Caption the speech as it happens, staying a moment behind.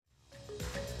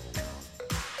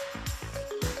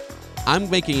I'm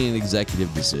making an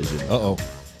executive decision. Uh-oh.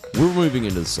 We're moving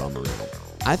into the summer.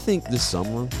 I think this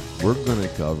summer we're going to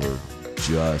cover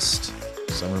just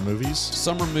Summer movies?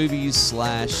 summer movies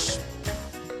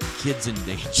 / kids in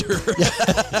danger.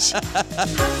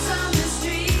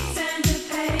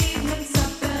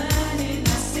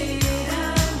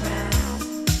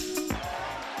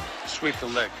 Sweep the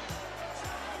leg.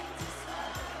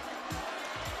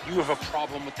 You have a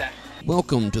problem with that?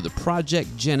 Welcome to the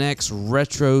Project Gen X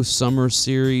Retro Summer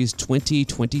Series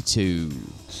 2022.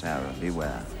 Sarah,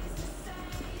 beware.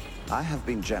 I have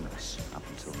been generous up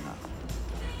until now,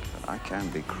 but I can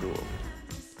be cruel.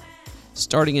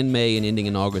 Starting in May and ending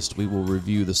in August, we will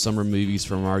review the summer movies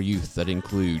from our youth that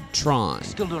include Tron,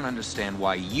 Still don't understand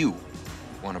why you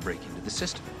want to break into the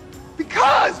system.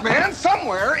 Because, man,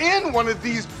 somewhere in one of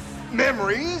these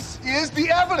memories is the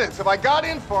evidence. If I got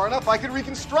in far enough, I could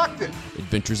reconstruct it.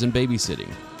 Adventures in Babysitting,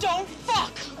 Don't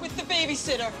fuck with the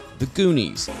babysitter. The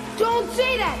Goonies, Don't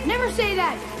say that! Never say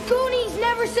that! Goonies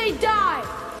never say die!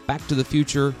 Back to the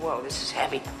Future, Whoa, this is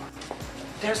heavy.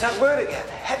 There's that word again,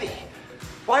 heavy.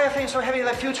 Why are things so heavy in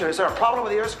the future? Is there a problem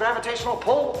with the Earth's gravitational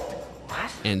pull?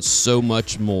 What? and so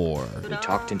much more. We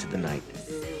talked into the night.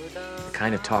 The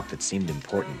kind of talk that seemed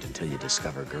important until you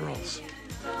discover girls.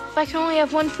 If I can only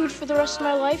have one food for the rest of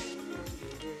my life,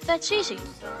 that's easy.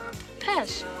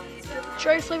 Pez.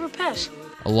 Cherry flavored Pez.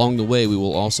 Along the way, we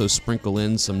will also sprinkle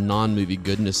in some non-movie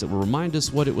goodness that will remind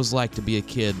us what it was like to be a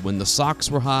kid when the socks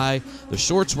were high, the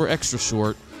shorts were extra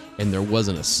short, and there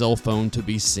wasn't a cell phone to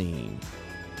be seen.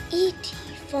 E.T.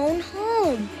 phone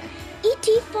home.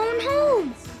 E.T. phone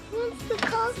home. Wants to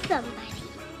call somebody.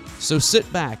 So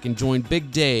sit back and join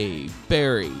Big Dave,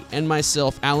 Barry, and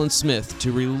myself, Alan Smith,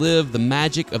 to relive the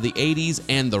magic of the 80s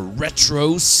and the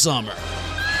retro summer.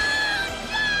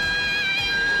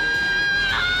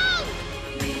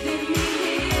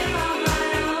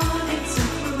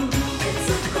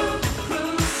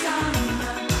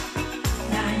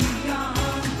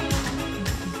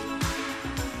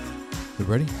 You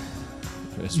ready?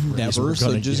 Never,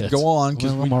 so just go on.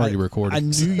 Because Well, I'm already recording. I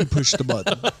knew you pushed the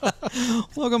button.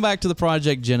 Welcome back to the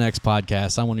Project Gen X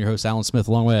podcast. I'm one of your hosts, Alan Smith,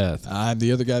 along with... I'm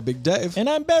the other guy, Big Dave. And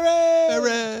I'm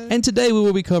Barry. And today we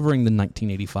will be covering the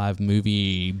 1985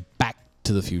 movie Back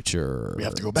to the Future. We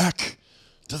have to go back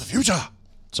to the future.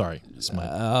 Sorry. It's my,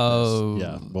 Oh, yeah.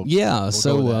 yeah. we'll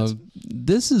go with that.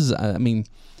 This is, I mean,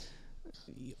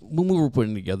 when we were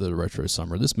putting together the retro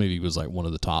summer, this movie was like one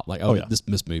of the top. Like, Oh, yeah.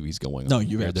 this movie's going No, on.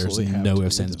 you There's absolutely have no to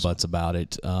ifs, do ands, this. buts about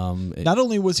it. Not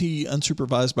only was he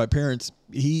unsupervised by parents,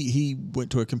 he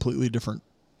went to a completely different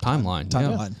timeline.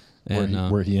 timeline. Yeah.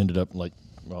 And, where he ended up, like,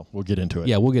 well, we'll get into it.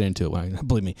 yeah, we'll get into it.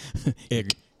 Believe me,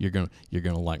 you're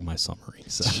gonna like my summary.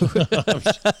 So.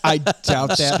 I doubt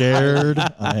that. Scared.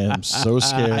 I am so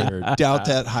scared. I doubt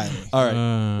that highly. All right.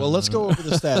 Well, let's go over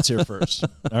the stats here first.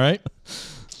 All right.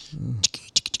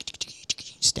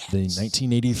 The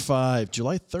 1985,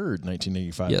 July 3rd,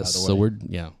 1985. Yes. By the way.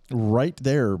 So we're right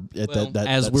there at that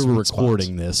as that we were sweet spot.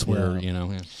 recording this, we're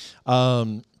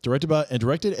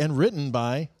Directed and written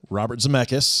by Robert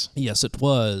Zemeckis, yes, it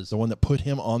was. the one that put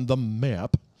him on the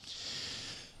map.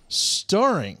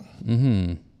 Starring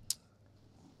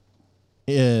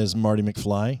is Marty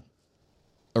McFly.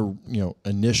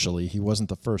 Initially he wasn't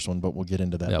the first one, but we'll get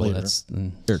into that Yeah, well, later. that's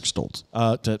Eric Stoltz.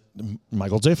 To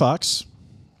Michael J. Fox.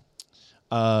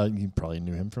 You probably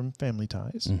knew him from Family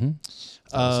Ties. that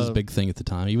was his big thing at the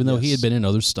time, even though he yes. had been in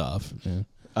other stuff. Yeah.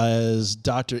 As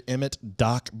Dr. Emmett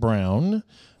Doc Brown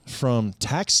from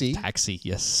Taxi Taxi,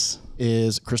 yes.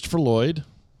 is Christopher Lloyd,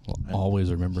 Will always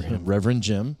remember him. Reverend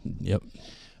Jim. Yep.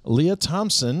 Leah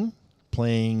Thompson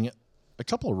playing a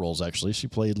couple of roles, actually. She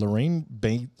played Lorraine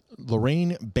Baines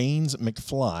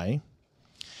McFly.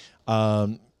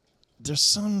 There's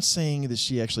some saying that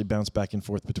she actually bounced back and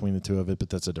forth between the two of it, but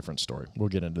that's a different story. We'll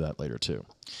get into that later, too.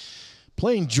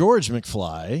 Playing George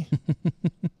McFly,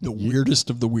 The weirdest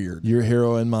of the weird. your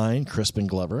hero and mine, Crispin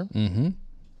Glover. Mm-hmm.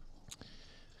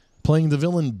 Playing the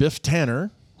villain, Biff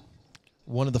Tanner.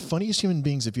 One of the funniest human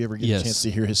beings, if you ever get Yes. a chance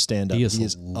to hear his stand-up. He is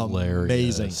amazing.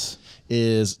 hilarious.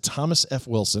 Is Thomas F.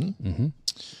 Wilson.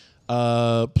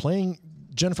 Playing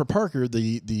Jennifer Parker,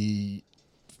 the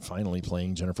finally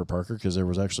playing Jennifer Parker, because there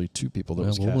was actually two people that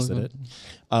was cast in it.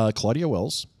 Claudia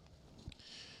Wells.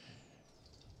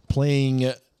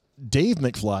 Playing Dave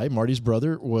McFly, Marty's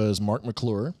brother, was Mark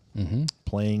McClure.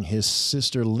 Playing his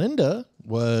sister Linda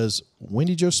was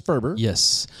Wendy Jo Sperber.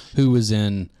 Yes, who was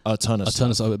in a ton of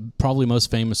stuff. Probably most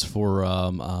famous for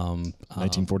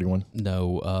 1941.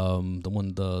 No,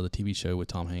 the TV show with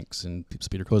Tom Hanks and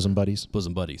Peter Bosom Buddies.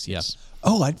 Bosom Buddies. Yeah.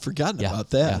 Oh, I'd forgotten about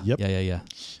that. Yep. Yeah.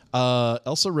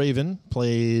 Elsa Raven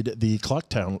played the Clock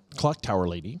Tower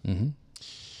lady.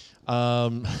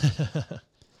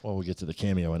 Well, we'll get to the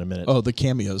cameo in a minute. Oh, the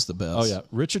cameo's the best. Oh, yeah.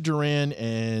 Richard Duran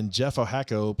and Jeff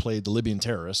Ohako played the Libyan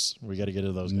terrorists. We got to get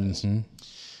to those guys.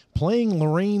 Playing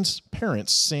Lorraine's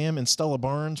parents, Sam and Stella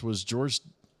Barnes, was George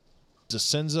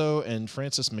DeCenzo and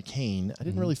Francis McCain. I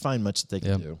didn't really find much that they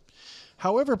could do.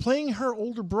 However, playing her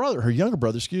younger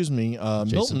brother,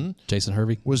 Milton. Jason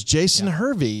Hervey. Was Jason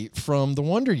Hervey from The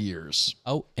Wonder Years.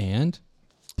 Oh, and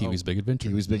Pee-wee's Big Adventure.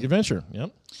 Pee-wee's Big Adventure,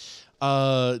 yep.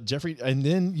 Jeffrey, and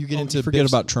then you get into forget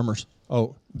about Tremors.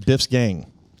 Oh, Biff's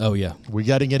Gang. Oh, yeah. We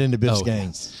got to get into Biff's Gang.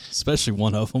 Yes. Especially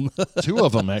one of them. Two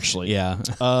of them, actually. Yeah.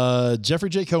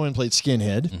 Jeffrey J. Cohen played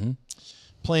Skinhead.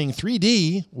 Playing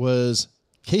 3D was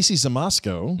Casey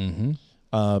Zamasco,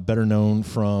 better known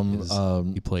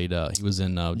from... he played... he was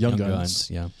in Young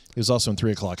Guns. Yeah. He was also in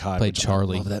 3 O'Clock High. Played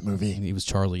Charlie. I love that movie. He was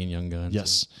Charlie in Young Guns.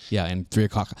 Yes. Yeah, and 3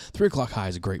 O'Clock High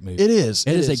is a great movie. It is.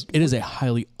 It is a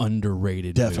highly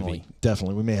underrated movie.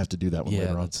 Definitely. We may have to do that one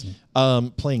later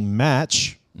on. Playing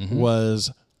Match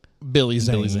was Billy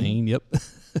Zane. Billy Zane, yep.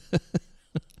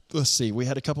 Let's see. We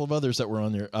had a couple of others that were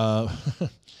on there.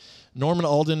 Norman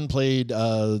Alden played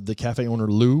the cafe owner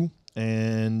Lou,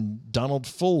 and Donald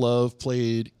Full-Love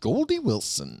played Goldie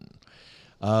Wilson.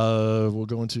 We'll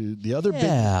go into the other big...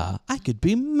 Yeah, I could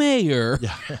be mayor.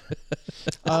 Yeah.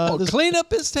 Clean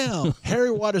up his town. Harry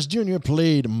Waters Jr.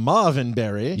 played Marvin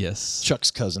Berry. Yes.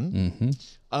 Chuck's cousin.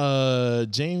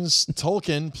 James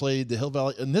Tolkien played the Hill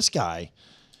Valley. And this guy,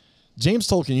 James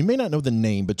Tolkien, you may not know the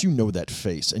name, but you know that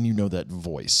face and you know that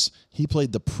voice. He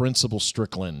played the Principal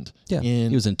Strickland. Yeah, he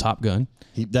was in Top Gun.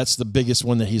 That's the biggest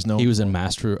one that he's known. He was in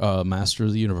Master of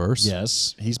the Universe.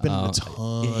 Yes, he's been in a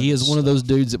ton. He is one of those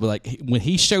dudes that, like, when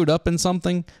he showed up in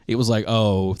something, it was like,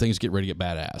 oh, things get ready to get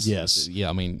badass. Yes. Yeah,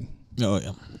 I mean. Oh,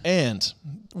 yeah. And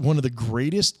one of the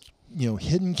greatest,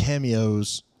 hidden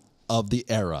cameos of the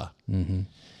era.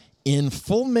 In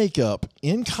full makeup,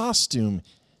 in costume,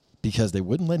 because they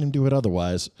wouldn't let him do it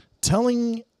otherwise,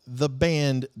 telling the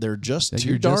band they're just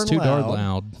too darn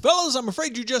loud. Fellas, I'm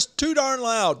afraid you're just too darn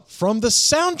loud. From the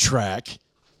soundtrack,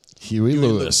 Huey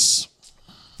Lewis.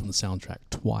 From the soundtrack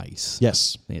twice.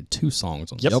 Yes. They had 2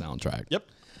 songs on the soundtrack. Yep.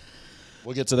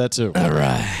 We'll get to that too. All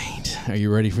right. Are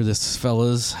you ready for this,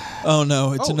 fellas? Oh,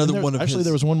 no. It's another one of Actually, his.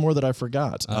 there was one more that I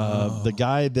forgot. The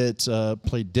guy that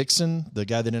played Dixon, the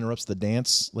guy that interrupts the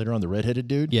dance later on, the redheaded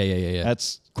dude. Yeah.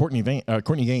 That's Courtney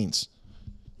Gaines.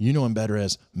 You know him better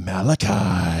as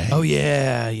Malachi. Oh,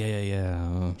 yeah.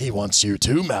 He wants you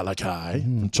too, Malachi.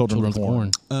 From Children of the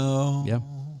Corn. Oh. Yeah.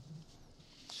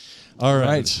 All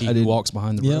right. He walks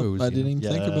behind the rose. I didn't even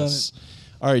think about it.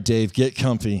 All right, Dave, get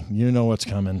comfy. You know what's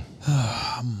coming.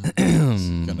 It's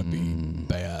going to be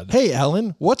bad. Hey,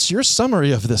 Alan, what's your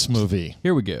summary of this movie?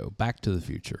 Here we go. Back to the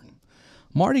future.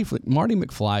 Marty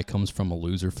McFly comes from a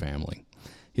loser family.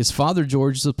 His father,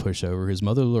 George, is a pushover. His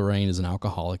mother, Lorraine, is an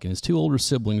alcoholic, and his 2 older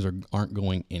siblings aren't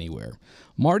going anywhere.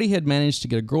 Marty had managed to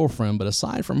get a girlfriend, but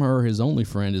aside from her, his only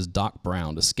friend is Doc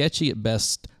Brown, a sketchy at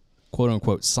best,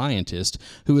 quote-unquote, scientist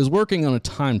who is working on a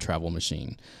time travel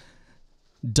machine.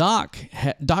 Doc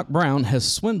Brown has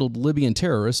swindled Libyan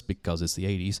terrorists, because it's the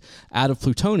 80s, out of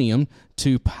plutonium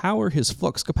to power his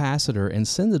flux capacitor and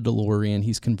send the DeLorean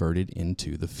he's converted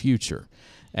into the future.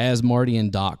 As Marty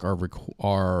and Doc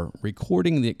are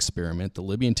recording the experiment, the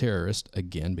Libyan terrorists,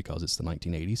 again because it's the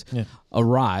 1980s,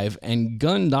 arrive and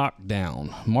gun Doc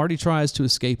down. Marty tries to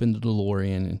escape in the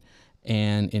DeLorean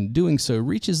and in doing so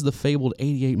reaches the fabled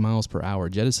 88 miles per hour,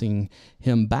 jettisoning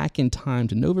him back in time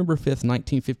to November 5th,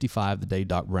 1955, the day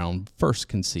Doc Brown first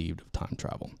conceived of time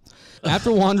travel.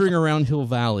 After wandering around Hill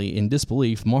Valley in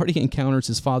disbelief, Marty encounters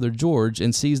his father, George,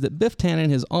 and sees that Biff Tannen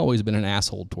has always been an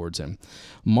asshole towards him.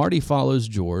 Marty follows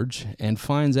George and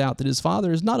finds out that his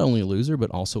father is not only a loser, but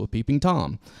also a peeping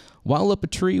Tom. While up a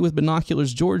tree with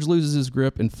binoculars, George loses his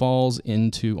grip and falls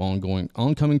into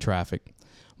oncoming traffic.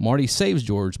 Marty saves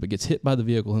George, but gets hit by the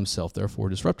vehicle himself, therefore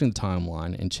disrupting the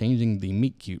timeline and changing the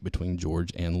meet-cute between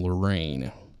George and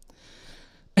Lorraine.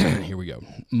 Here we go.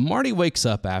 Marty wakes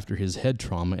up after his head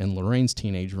trauma in Lorraine's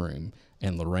teenage room,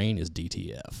 and Lorraine is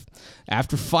DTF.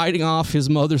 After fighting off his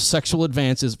mother's sexual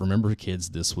advances, remember kids,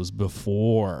 this was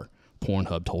before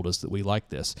Pornhub told us that we like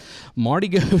this. Marty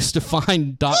goes to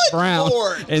find Doc Brown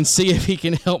and see if he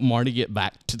can help Marty get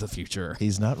back to the future.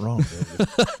 He's not wrong, baby.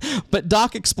 But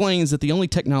Doc explains that the only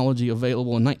technology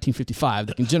available in 1955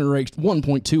 that can generate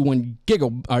 1.21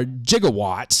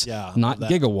 gigawatts, not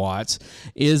gigawatts,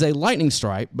 is a lightning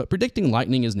strike, but predicting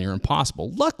lightning is near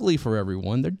impossible. Luckily for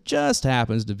everyone, there just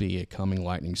happens to be a coming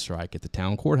lightning strike at the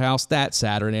town courthouse that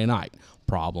Saturday night.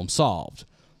 Problem solved.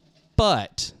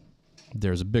 But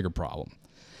there's a bigger problem.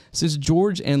 Since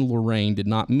George and Lorraine did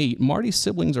not meet, Marty's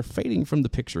siblings are fading from the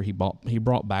picture he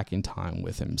brought back in time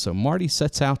with him. So Marty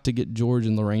sets out to get George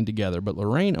and Lorraine together, but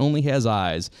Lorraine only has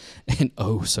eyes and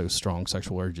oh so strong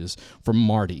sexual urges for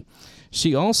Marty.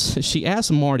 She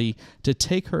asks Marty to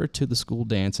take her to the school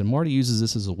dance, and Marty uses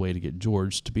this as a way to get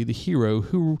George to be the hero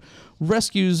who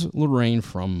rescues Lorraine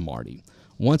from Marty.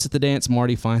 Once at the dance,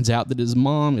 Marty finds out that his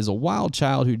mom is a wild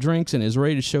child who drinks and is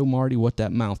ready to show Marty what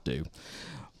that mouth do.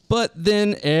 But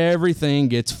then everything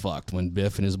gets fucked when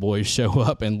Biff and his boys show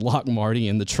up and lock Marty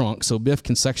in the trunk so Biff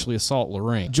can sexually assault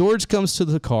Lorraine. George comes to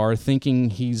the car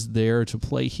thinking he's there to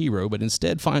play hero, but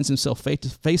instead finds himself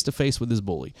face to face with his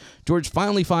bully. George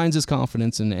finally finds his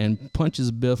confidence and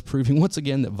punches Biff, proving once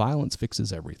again that violence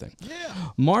fixes everything. Yeah.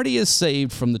 Marty is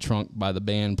saved from the trunk by the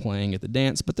band playing at the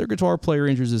dance, but their guitar player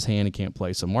injures his hand and can't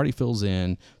play, so Marty fills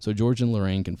in so George and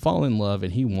Lorraine can fall in love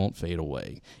and he won't fade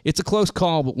away. It's a close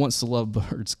call, but once the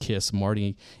lovebirds kiss,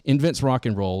 Marty invents rock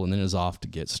and roll and then is off to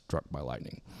get struck by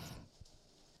lightning.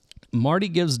 Marty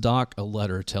gives Doc a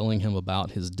letter telling him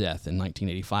about his death in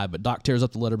 1985, but Doc tears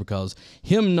up the letter because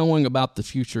him knowing about the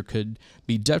future could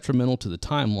be detrimental to the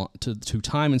time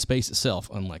and space itself,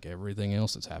 unlike everything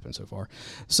else that's happened so far.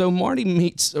 So Marty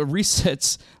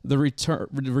resets the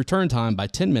return time by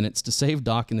 10 minutes to save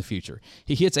Doc in the future.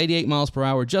 He hits 88 miles per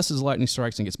hour just as lightning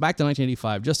strikes and gets back to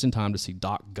 1985 just in time to see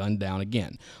Doc gunned down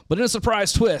again. But in a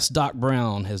surprise twist, Doc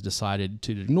Brown has decided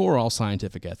to ignore all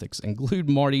scientific ethics and glued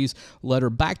Marty's letter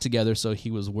back together so he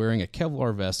was wearing a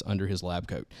Kevlar vest under his lab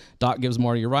coat. Doc gives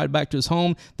Marty a ride back to his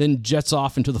home, then jets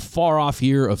off into the far-off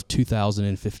year of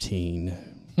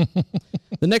 2015.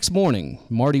 The next morning,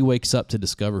 Marty wakes up to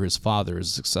discover his father is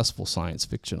a successful science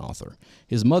fiction author.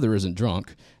 His mother isn't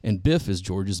drunk, and Biff is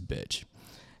George's bitch.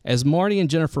 As Marty and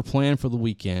Jennifer plan for the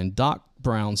weekend, Doc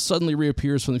Brown suddenly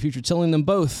reappears from the future, telling them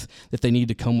both that they need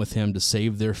to come with him to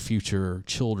save their future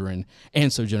children,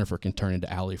 and so Jennifer can turn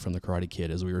into Allie from The Karate Kid,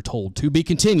 as we were told, to be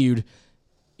continued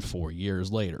 4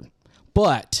 years later.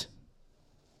 But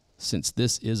since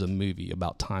this is a movie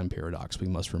about time paradox, we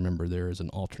must remember there is an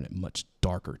alternate, much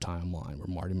darker timeline where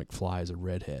Marty McFly is a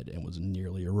redhead and was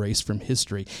nearly erased from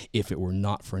history if it were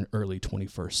not for an early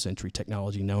 21st century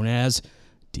technology known as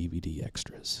DVD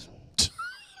extras.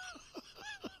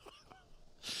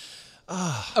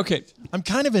 Okay, I'm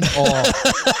kind of in awe.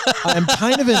 I'm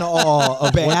kind of in awe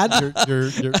of bad.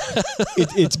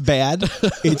 It's bad.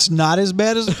 It's not as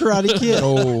bad as The Karate Kid.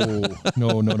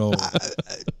 No.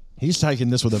 He's taking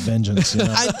this with a vengeance. You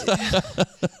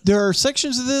know? There are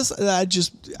sections of this that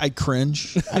I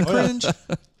cringe. I cringe.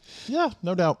 Yeah,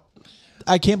 no doubt.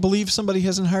 I can't believe somebody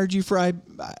hasn't hired you for I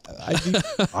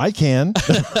can.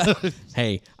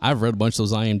 Hey, I've read a bunch of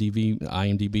those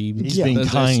IMDb. He's being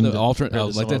kind.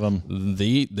 Alternate, like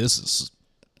that. This is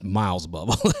miles above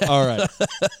all that. All right.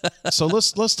 So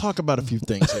let's talk about a few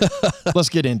things here. Let's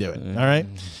get into it. All right.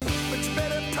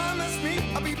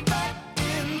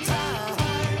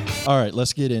 All right,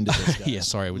 let's get into this, guys. Yeah,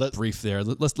 sorry, I was brief there.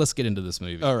 Let's get into this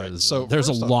movie. All right, so there's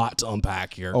a lot to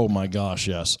unpack here. Oh my gosh,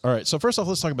 yes. All right, so first off,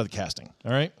 let's talk about the casting.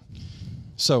 All right,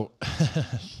 so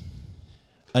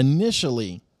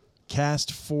initially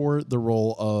cast for the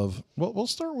role of we'll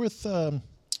start with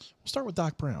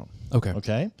Doc Brown.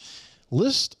 Okay.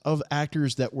 List of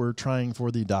actors that were trying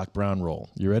for the Doc Brown role.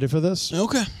 You ready for this?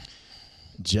 Okay.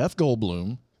 Jeff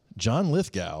Goldblum, John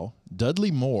Lithgow,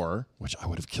 Dudley Moore, which I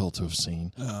would have killed to have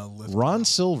seen, Ron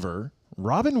Silver,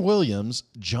 Robin Williams,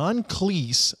 John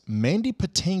Cleese, Mandy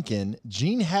Patinkin,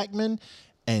 Gene Hackman,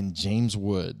 and James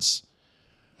Woods.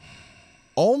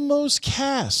 Almost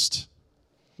cast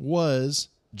was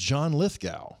John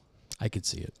Lithgow. I could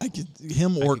see it.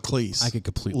 Him or Cleese. I could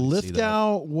completely see that.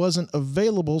 Lithgow wasn't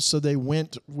available, so they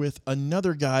went with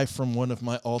another guy from one of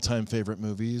my all-time favorite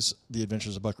movies, The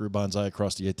Adventures of Buckaroo Banzai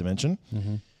Across the Eighth Dimension.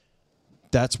 Mm-hmm.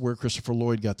 That's where Christopher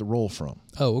Lloyd got the role from.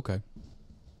 Oh, okay.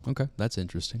 Okay, that's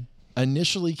interesting.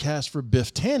 Initially cast for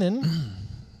Biff Tannen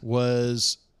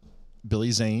was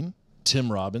Billy Zane,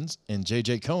 Tim Robbins, and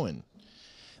J.J. Cohen.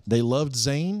 They loved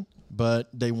Zane, but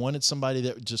they wanted somebody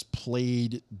that just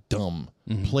played dumb,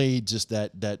 played just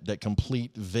that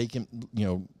complete vacant,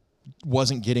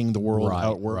 wasn't getting the world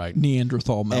how it worked. Right.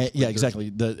 Neanderthal mouth. Yeah,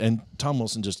 exactly. And Tom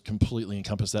Wilson just completely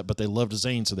encompassed that. But they loved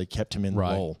Zane, so they kept him in the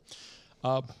role.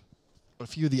 A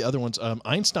few of the other ones.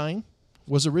 Einstein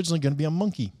was originally going to be a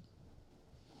monkey.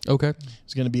 Okay.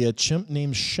 It's going to be a chimp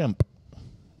named Shemp.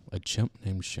 A chimp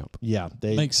named Shemp. Yeah,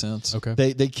 Makes sense.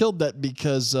 Okay. They killed that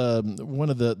because one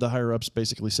of the higher ups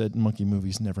basically said monkey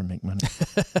movies never make money.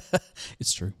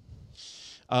 It's true.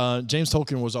 James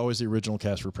Tolkien was always the original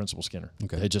cast for Principal Skinner.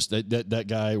 Okay. They just that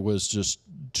guy was just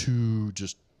too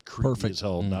creepy as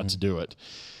hell not to do it.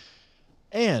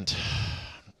 And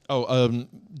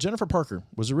Jennifer Parker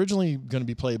was originally going to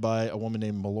be played by a woman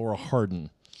named Melora Hardin.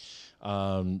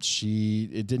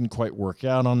 It didn't quite work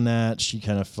out on that. She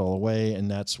kind of fell away, and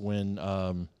that's when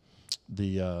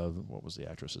what was the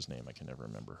actress's name? I can never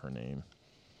remember her name.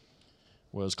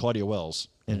 Was Claudia Wells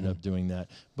ended up doing that,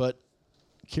 but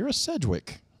Kira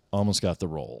Sedgwick almost got the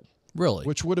role. Really?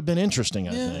 Which would have been interesting,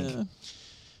 I think.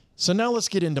 So now let's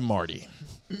get into Marty,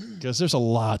 because there's a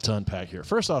lot to unpack here.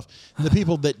 First off, the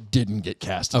people that didn't get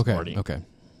cast as Marty. Okay.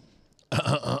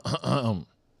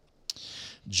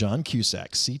 John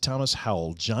Cusack, C. Thomas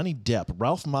Howell, Johnny Depp,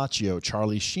 Ralph Macchio,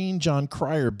 Charlie Sheen, John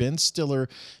Cryer, Ben Stiller,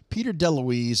 Peter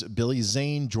DeLuise, Billy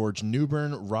Zane, George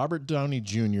Newbern, Robert Downey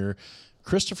Jr.,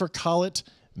 Christopher Collett,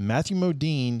 Matthew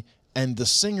Modine, and the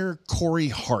singer Corey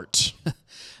Hart.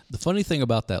 The funny thing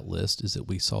about that list is that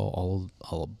we saw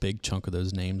a big chunk of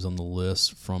those names on the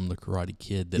list from the Karate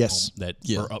Kid that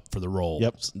were up for the role.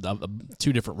 Yep.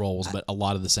 Two different roles, but a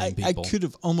lot of the same people. I could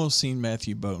have almost seen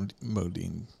Matthew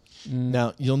Modine.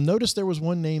 Now, you'll notice there was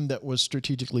one name that was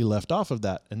strategically left off of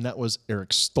that, and that was Eric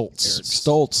Stoltz. Eric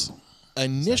Stoltz.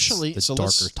 Initially, the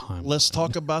darker time. Let's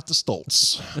talk about the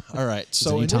Stoltz. All right.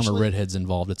 So anytime a redhead's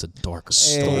involved, it's a darker.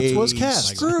 Stoltz was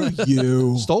cast. Screw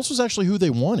you. Stoltz was actually who they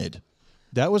wanted.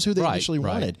 That was who they initially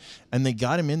right. wanted. And they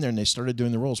got him in there and they started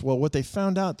doing the roles. Well, what they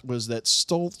found out was that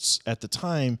Stoltz at the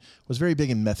time was very big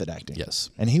in method acting. Yes.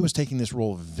 And he was taking this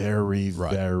role very,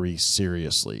 very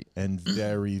seriously and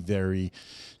very, very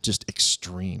just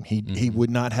extreme. He would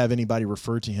not have anybody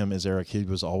refer to him as Eric. He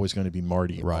was always going to be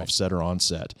Marty, off set or on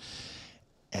set.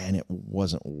 And it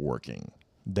wasn't working.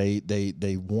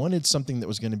 They wanted something that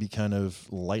was going to be kind of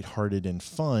lighthearted and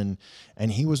fun,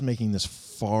 and he was making this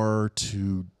far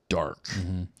too dark.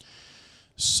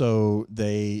 So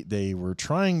they were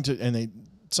trying to, and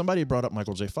somebody brought up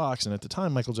Michael J. Fox, and at the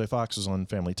time Michael J. Fox was on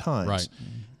Family Ties, right?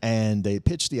 And they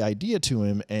pitched the idea to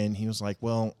him, and he was like,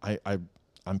 "Well,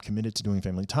 I'm committed to doing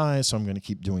Family Ties, so I'm going to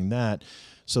keep doing that."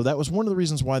 So that was one of the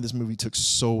reasons why this movie took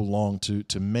so long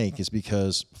to make, is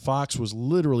because Fox was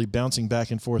literally bouncing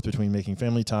back and forth between making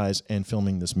Family Ties and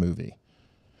filming this movie.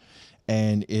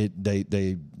 And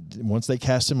they once they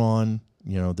cast him on,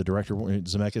 the director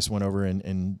Zemeckis went over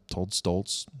and told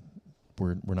Stoltz,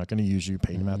 we're not going to use you,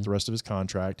 paid him out the rest of his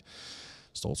contract.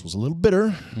 Stoltz was a little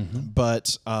bitter,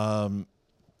 but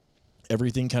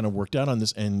everything kind of worked out on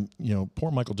this, and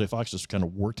poor Michael J. Fox just kind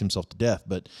of worked himself to death.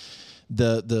 But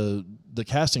the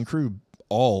cast and crew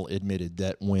all admitted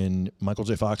that when Michael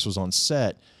J. Fox was on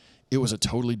set, it was a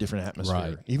totally different atmosphere.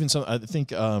 Right. Even I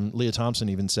think Leah Thompson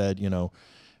even said,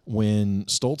 when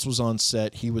Stoltz was on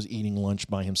set, he was eating lunch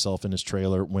by himself in his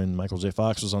trailer. When Michael J.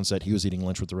 Fox was on set, he was eating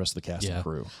lunch with the rest of the cast and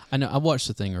crew. I know. I watched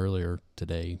the thing earlier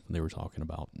today when they were talking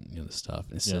about this stuff,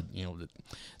 and it said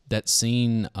that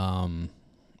scene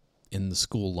in the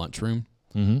school lunchroom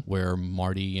where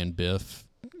Marty and Biff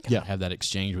have that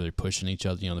exchange where they're pushing each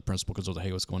other. The principal goes,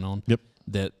 "Hey, what's going on?" Yep.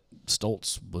 That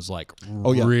Stoltz was like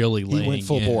he really laying went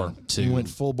full bore. to- He went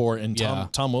full bore, and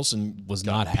Tom Wilson was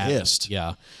got not pissed. having it.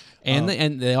 Yeah.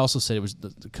 And they also said it was the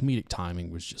comedic timing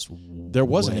was just there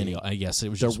wasn't any. Yes, it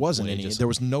was. There just wasn't way any. just- There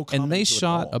was no. And they comedy to it at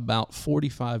shot all. about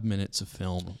 45 minutes of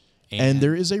film. And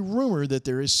there is a rumor that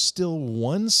there is still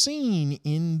one scene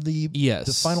in the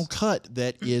final cut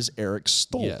that is Eric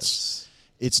Stoltz. Yes.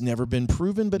 It's never been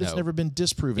proven, but it's No. never been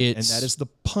disproven. And that is the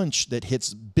punch that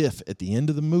hits Biff at the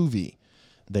end of the movie.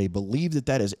 They believe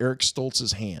that is Eric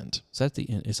Stoltz's hand. Is that the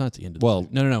end? It's not at the end of Well,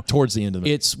 the No. towards the end of the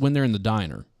movie. It's when they're in the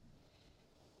diner.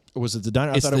 Was it the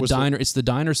diner? I It's thought the it was diner. It's the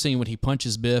diner scene when he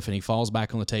punches Biff and he falls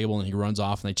back on the table and he runs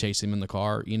off and they chase him in the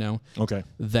car. Okay.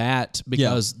 That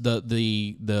because the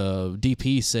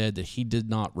DP said that he did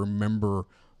not remember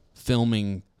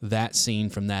filming that scene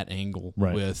from that angle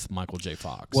with Michael J.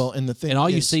 Fox. Well, and the thing, and all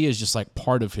you is- see is just like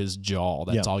part of his jaw.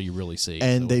 That's all you really see.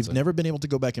 And So they've it's a- never been able to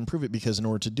go back and prove it, because in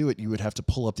order to do it, you would have to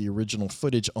pull up the original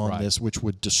footage on this, which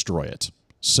would destroy it.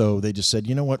 So they just said,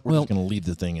 you know what, we're just going to leave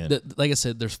the thing in. Like I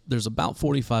said, there's about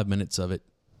 45 minutes of it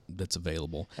that's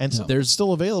available, And there's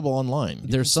still available online. You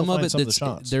There's can still some of find it some that's the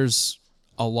shots. there's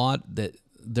a lot that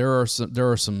there are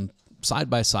some side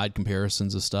by side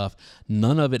comparisons of stuff.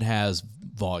 None of it has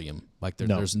volume. Like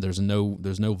there's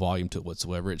no volume to it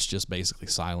whatsoever. It's just basically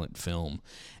silent film,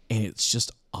 and it's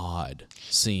just odd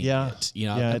seeing it. You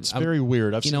know, it's very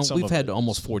weird. I've seen some we've of had it.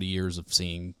 almost 40 years of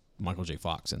seeing Michael J.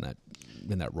 Fox in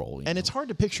that role, and it's hard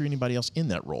to picture anybody else in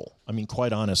that role. I mean,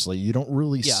 quite honestly, you don't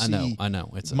really see. I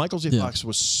know. Michael J. Fox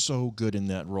was so good in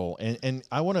that role, and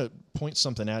I want to point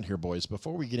something out here, boys,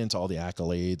 before we get into all the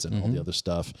accolades and all the other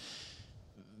stuff.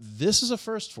 This is a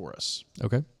first for us.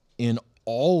 Okay. In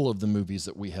all of the movies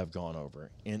that we have gone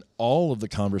over, in all of the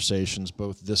conversations,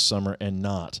 both this summer and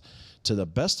not, to the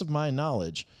best of my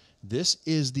knowledge, this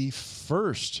is the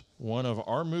first one of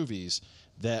our movies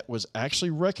that was actually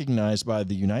recognized by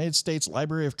the United States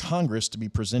Library of Congress to be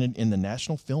presented in the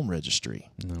National Film Registry.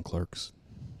 No, Clerks.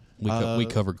 We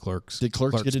covered Clerks. Did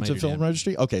Clerks get into Film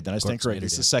Registry? Okay, then I stand corrected.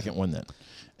 It's the second one then.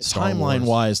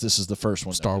 Timeline-wise, this is the first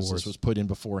one. Star Wars. This was put in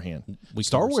beforehand.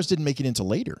 Star Wars didn't make it into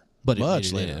later. But much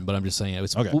it made it later. in. But I'm just saying,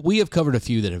 Okay. we have covered a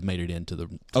few that have made it into the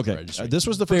registry. This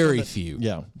was the first very one few.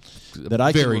 Yeah, that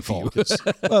I can very recall. few.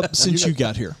 Since you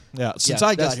got here. Yeah, since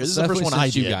I got here. This is the first one I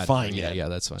did. Fine. Yeah,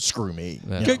 that's fine. Screw me.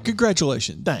 Yeah. You know.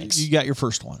 Congratulations. Thanks. You got your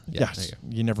first one. Yes.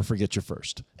 You never forget your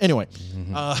first. Anyway,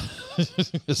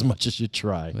 as much as you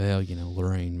try. Well, you know,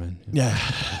 Lorraine, man. Yeah.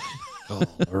 Oh,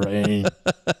 Lorraine.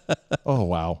 Oh,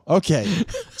 wow. Okay.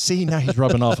 See, now he's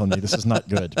rubbing off on me. This is not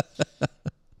good.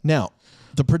 Now,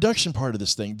 the production part of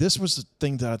this thing, this was the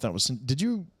thing that I thought was... Did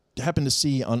you happen to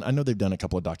see on... I know they've done a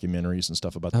couple of documentaries and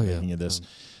stuff about the making of this.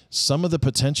 Some of the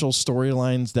potential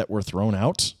storylines that were thrown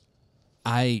out?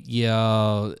 Like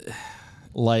George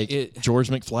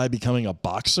McFly becoming a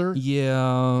boxer?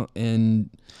 Yeah, and...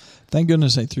 Thank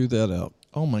goodness they threw that out.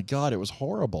 Oh, my God. It was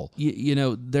horrible. You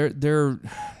know, they're...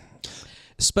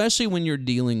 Especially when you're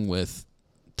dealing with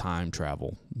time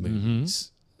travel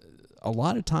movies, a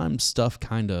lot of times stuff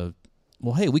kind of,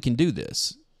 well, hey, we can do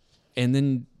this. And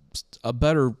then a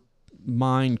better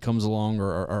mind comes along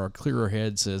or a clearer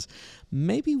head says,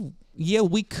 maybe, yeah,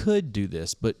 we could do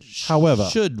this, but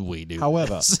should we do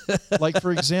this? Like,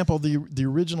 for example, the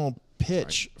original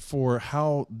pitch for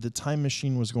how the time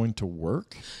machine was going to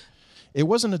work, it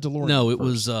wasn't a DeLorean. No, it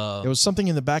was something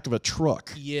in the back of a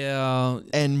truck. Yeah.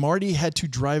 And Marty had to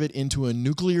drive it into a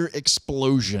nuclear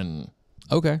explosion.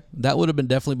 Okay. That would have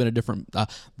definitely been a different, that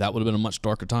would have been a much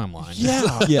darker timeline.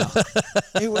 Yeah. Yeah.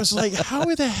 It was like, how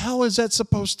the hell is that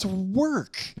supposed to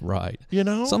work? Right. You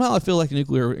know? Somehow I feel like a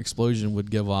nuclear explosion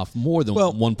would give off more than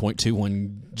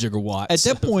 1.21 gigawatts. At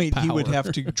that point, he power. would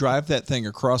have to drive that thing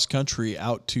across country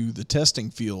out to the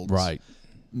testing fields. Right.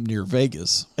 Near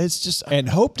Vegas. It's just and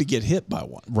hope to get hit by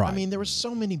one. Right. I mean, there were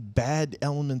so many bad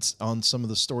elements on some of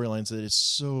the storylines that it's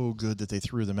so good that they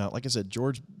threw them out. Like I said,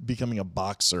 George becoming a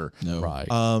boxer. No. Right.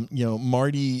 You know,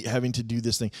 Marty having to do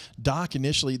this thing. Doc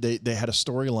initially they had a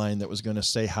storyline that was going to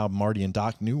say how Marty and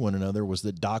Doc knew one another was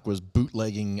that Doc was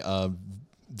bootlegging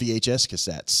VHS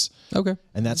cassettes. Okay.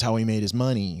 And that's how he made his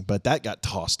money, but that got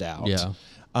tossed out. Yeah.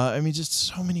 I mean, just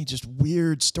so many just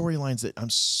weird storylines that I'm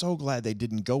so glad they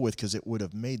didn't go with because it would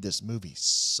have made this movie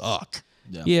suck.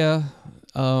 Yeah.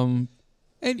 And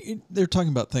they're talking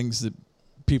about things that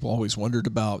people always wondered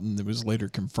about, and it was later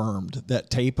confirmed. That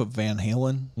tape of Van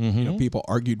Halen, you know, people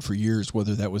argued for years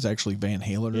whether that was actually Van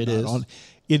Halen or It not. is.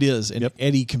 It is, and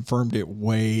Eddie confirmed it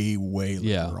way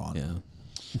later on. Yeah.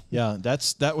 Yeah,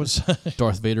 that was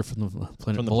Darth Vader from the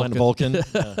planet Vulcan.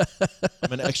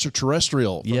 I'm an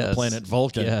extraterrestrial from the planet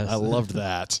Vulcan. Yes. I loved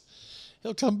that.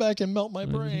 He'll come back and melt my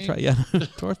brain.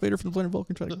 Darth Vader from the planet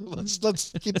Vulcan.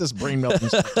 Let's keep this brain melting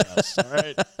stuff. All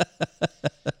right.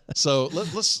 So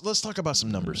let's talk about some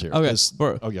numbers here. Okay.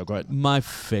 Yeah, go ahead. My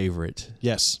favorite.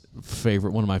 Yes.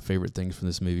 One of my favorite things from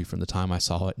this movie from the time I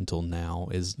saw it until now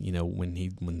is, you know,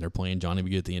 when they're playing Johnny B.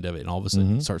 Good at the end of it and all of a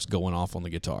sudden he starts going off on the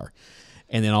guitar.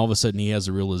 And then all of a sudden he has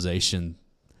a realization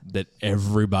that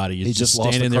everybody is just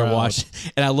standing there watching.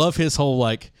 And I love his whole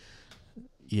like,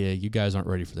 yeah, you guys aren't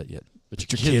ready for that yet. But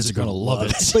your kids are going to love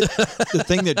it. But the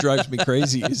thing that drives me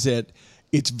crazy is that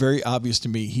it's very obvious to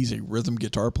me he's a rhythm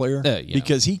guitar player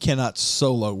because he cannot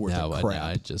solo worth a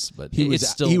crap.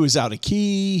 He was out of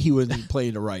key. He wasn't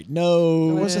playing the right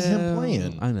note. It wasn't him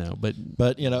playing. I know,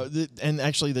 but you know, and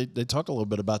actually they talk a little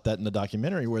bit about that in the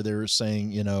documentary where they were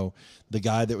saying, you know, the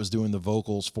guy that was doing the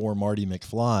vocals for Marty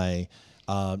McFly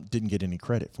didn't get any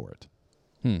credit for it.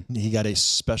 He got a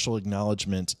special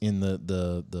acknowledgement in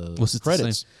the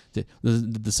credits.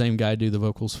 The same guy do the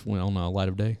vocals on Light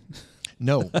of Day?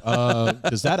 No,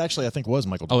 because that actually I think was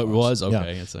Michael Douglas. Oh, it was?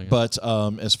 Okay. Yeah. But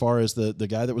as far as the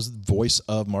guy that was the voice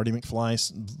of Marty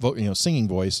McFly's singing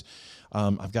voice,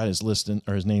 I've got his list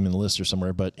or his name in the list or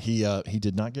somewhere, but he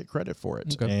did not get credit for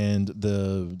it. Okay. And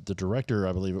the director,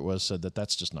 I believe it was, said that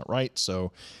that's just not right.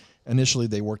 So initially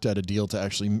they worked out a deal to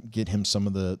actually get him some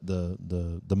of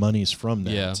the monies from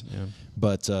that. Yeah.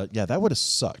 But that would have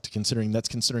sucked, considering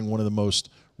one of the most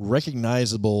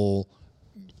recognizable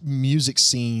music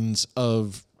scenes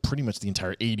of pretty much the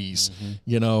entire 80s,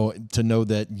 to know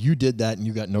that you did that and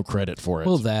you got no credit for it.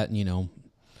 Well, that,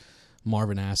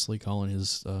 Marvin Astley calling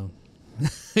his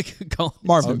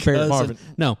Marvin Berry.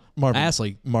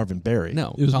 Marvin Berry.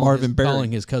 No, it was Marvin Berry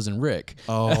calling his cousin Rick.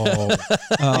 Oh,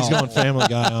 he's going Family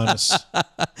Guy on us.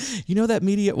 That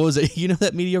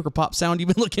mediocre pop sound you've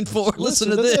been looking for? Listen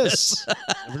to this.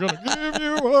 We're gonna give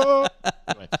you up.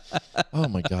 Anyway. Oh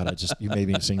my God! You made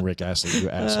me sing Rick Astley, you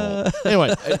asshole.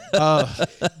 Anyway,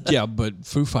 but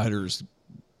Foo Fighters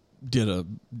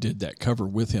did that cover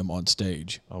with him on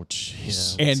stage. Oh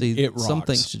jeez. Yeah. And it rocks. Some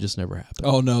things should just never happen.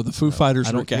 Oh no, the Foo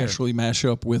Fighters Rick Astley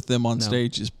mashup with them on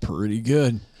stage is pretty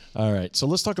good. All right, so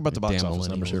let's talk about the box office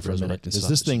numbers here for a minute.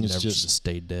 This thing is just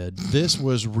stayed dead. This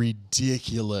was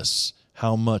ridiculous.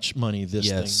 How much money this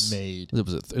thing made?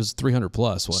 It was 300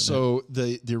 plus, wasn't it? So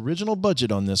the original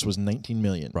budget on this was $19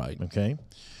 million. Right. Okay.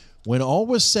 When all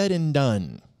was said and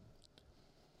done,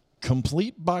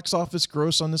 complete box office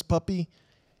gross on this puppy,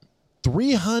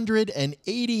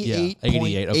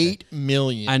 $388.8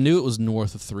 million. I knew it was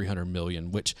north of 300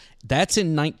 million, which that's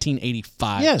in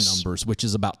 1985 numbers, which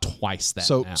is about twice that.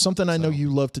 So now. Something I know you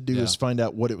love to do is find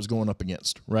out what it was going up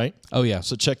against, right? Oh yeah.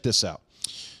 So check this out.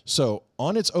 So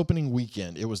on its opening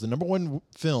weekend, it was the number one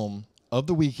film of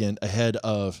the weekend ahead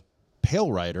of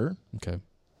Pale Rider. Okay.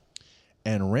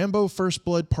 And Rambo First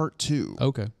Blood Part 2.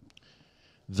 Okay.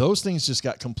 Those things just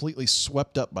got completely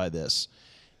swept up by this.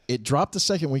 It dropped the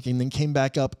second weekend, then came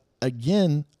back up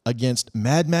again against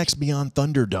Mad Max Beyond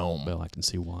Thunderdome. Well, I can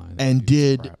see why. And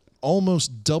did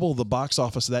almost double the box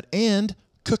office of that, and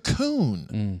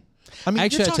Cocoon. I mean,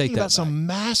 you're talking about some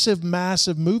massive,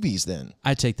 massive movies then.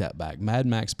 I take that back. Mad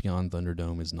Max Beyond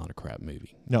Thunderdome is not a crap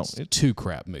movie. No. It's two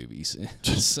crap movies.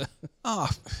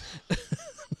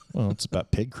 Well, it's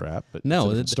about pig crap, but no,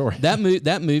 it's a different story.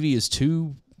 That movie is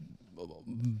two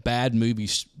bad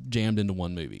movies jammed into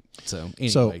one movie. So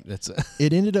anyway,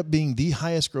 it ended up being the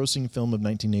highest grossing film of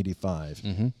 1985.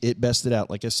 Mm-hmm. It bested out,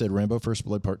 like I said, Rambo First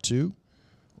Blood Part 2,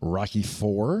 Rocky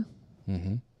 4,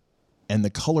 and The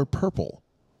Color Purple.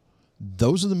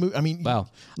 Those are the movies. I mean, wow.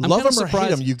 Love them or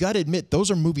hate them, you got to admit, those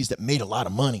are movies that made a lot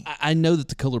of money. I know that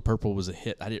The Color Purple was a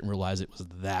hit. I didn't realize it was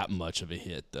that much of a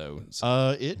hit, though.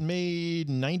 So. It made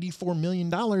 $94 million in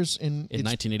 1985. In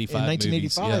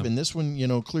 1985, movies, and this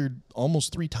one, cleared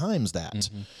almost 3 times that.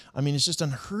 Mm-hmm. I mean, it's just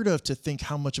unheard of to think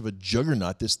how much of a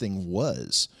juggernaut this thing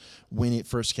was when it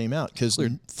first came out. Because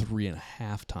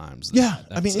 3.5 times. Yeah,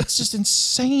 I mean, it's just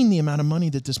insane the amount of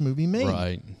money that this movie made.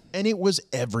 Right, and it was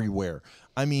everywhere.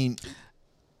 I mean,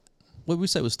 what did we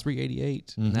say it was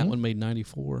 388, and that one made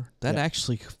 94. That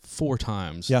actually 4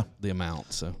 times the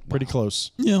amount. So pretty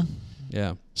close. Yeah.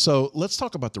 So let's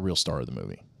talk about the real star of the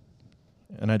movie,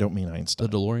 and I don't mean Einstein.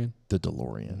 The DeLorean. The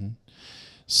DeLorean. Mm-hmm.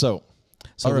 So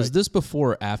was this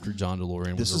before or after John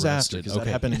DeLorean was arrested? This is after, because that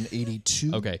happened in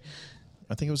 82. Okay.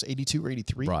 I think it was 82 or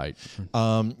 83. Right.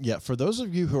 For those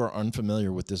of you who are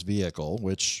unfamiliar with this vehicle,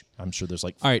 which I'm sure there's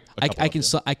like, all right, I can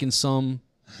sum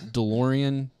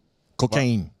DeLorean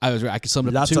cocaine. I can sum it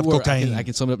up Lots in 2 of words. cocaine. I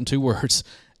can sum it up in 2 words.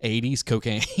 80s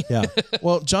cocaine. Yeah.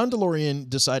 Well, John DeLorean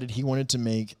decided he wanted to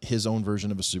make his own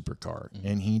version of a supercar,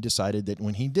 and he decided that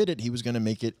when he did it, he was going to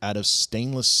make it out of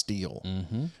stainless steel,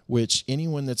 which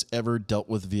anyone that's ever dealt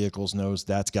with vehicles knows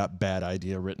that's got bad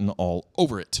idea written all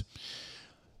over it.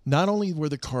 Not only were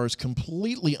the cars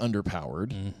completely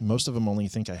underpowered, most of them only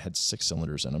think I had 6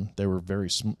 cylinders in them. They were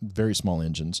very small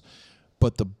engines,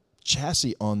 but the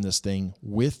chassis on this thing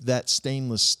with that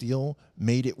stainless steel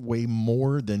made it weigh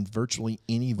more than virtually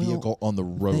any vehicle on the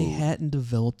road. They hadn't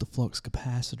developed the flux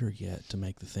capacitor yet to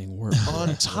make the thing work.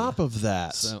 On top of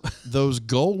that, those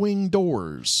gull wing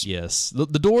doors. Yes. The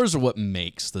doors are what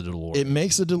makes the DeLorean. It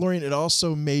makes the DeLorean. It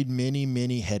also made many,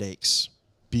 many headaches.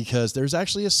 Because there's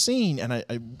actually a scene, and I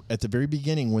at the very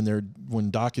beginning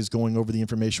when Doc is going over the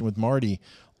information with Marty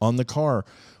on the car,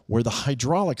 where the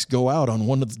hydraulics go out on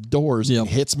one of the doors and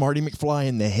hits Marty McFly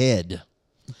in the head.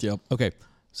 Yep. Okay,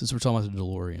 since we're talking about the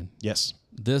DeLorean, yes,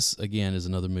 this again is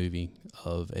another movie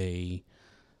of a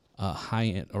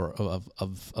high-end or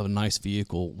of a nice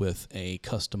vehicle with a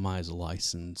customized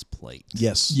license plate.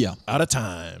 Yes. Yeah. Out of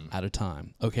time.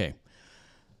 Okay.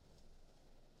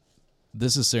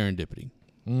 This is serendipity.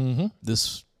 Mm-hmm.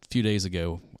 This few days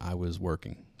ago, I was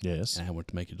working. Yes. And I went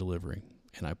to make a delivery,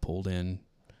 and I pulled in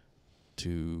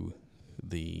to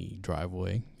the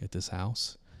driveway at this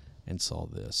house and saw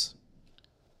this.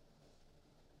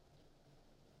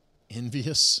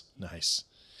 Envious? Nice.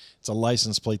 It's a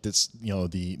license plate that's,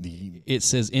 the It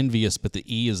says Envious, but the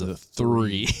E is a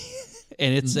 3.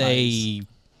 And it's nice.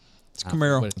 It's a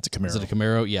Camaro. It's a Camaro. Is it a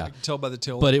Camaro? Yeah. I can tell by the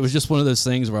tail. But it was just one of those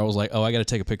things where I was like, oh, I got to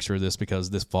take a picture of this because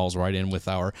this falls right in with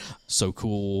our so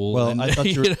cool. Well, and, I thought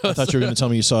you were going to tell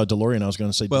me you saw a DeLorean. I was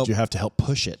going to say, did you have to help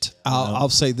push it? I'll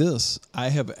say this. I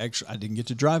didn't get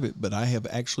to drive it, but I have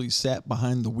actually sat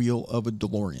behind the wheel of a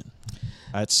DeLorean.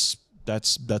 That's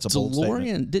a bold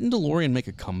statement. Didn't DeLorean make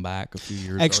a comeback a few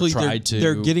years ago? Actually,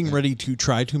 they're getting ready to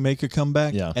try to make a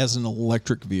comeback as an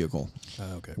electric vehicle.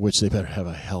 Okay. Which they better have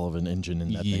a hell of an engine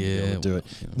in that thing to be able to do it.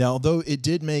 Yeah. Now, though it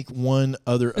did make one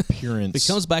other appearance. If it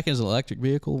comes back as an electric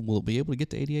vehicle, will it be able to get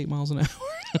to 88 miles an hour?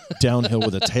 Downhill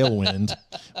with a tailwind.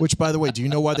 Which, by the way, do you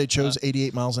know why they chose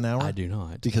 88 miles an hour? I do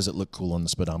not. Because it looked cool on the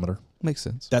speedometer. Makes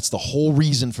sense. That's the whole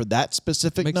reason for that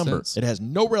specific Makes number. sense. It has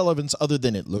no relevance other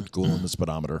than it looked cool on the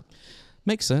speedometer.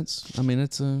 Makes sense. I mean,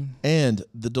 it's a... And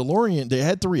the DeLorean, they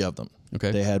had 3 of them.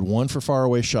 Okay. They had one for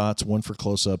faraway shots, one for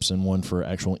close-ups, and one for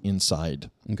actual inside.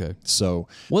 Okay. So...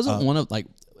 Wasn't one of,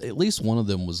 at least one of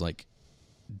them was,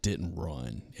 didn't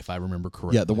run, if I remember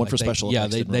correctly. Yeah, the one for special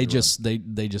effects. Yeah,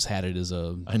 they just had it as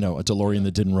a... I know, a DeLorean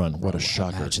that didn't run. What a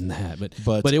shocker. Imagine that.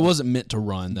 But it wasn't meant to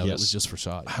run, though. Yes. It was just for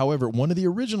shot. However, one of the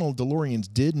original DeLoreans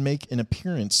did make an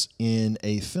appearance in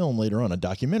a film later on, a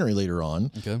documentary later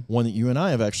on, one that you and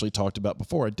I have actually talked about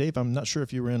before. Dave, I'm not sure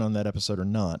if you were in on that episode or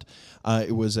not.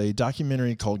 It was a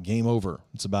documentary called Game Over.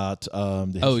 It's about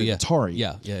the history of Atari.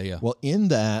 Yeah. Well, in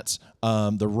that,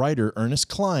 the writer, Ernest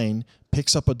Cline,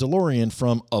 picks up a DeLorean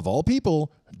from, of all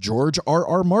people, George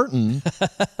R.R. Martin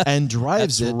and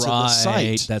drives it to the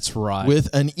site. That's right.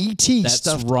 With an E.T.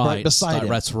 stuffed right beside him.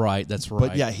 That's right.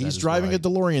 But yeah, he's driving a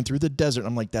DeLorean through the desert.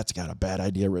 I'm like, that's got a bad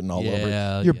idea written all over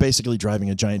it. You're basically driving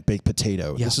a giant baked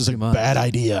potato. This is a bad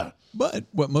idea. But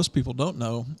what most people don't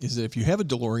know is that if you have a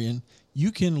DeLorean,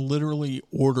 you can literally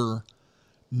order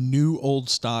new old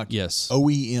stock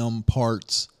OEM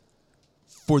parts.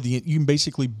 You can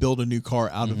basically build a new car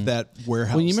out of that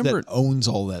warehouse that owns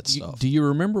all that stuff. Do you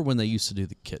remember when they used to do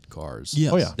the kit cars?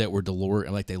 Yes. Oh, yeah. That were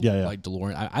DeLorean, like they looked like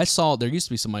DeLorean. I saw there used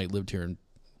to be somebody that lived here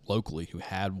locally who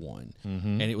had one,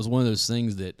 and it was one of those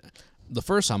things that the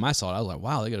first time I saw it, I was like,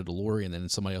 "Wow, they got a DeLorean." And then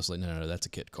somebody else was like, "No, that's a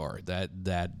kit car.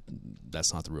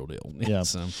 That's not the real deal." Yeah.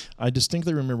 So. I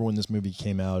distinctly remember when this movie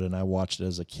came out, and I watched it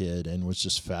as a kid, and was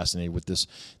just fascinated with this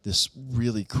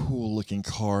really cool looking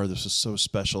car. This was so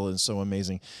special and so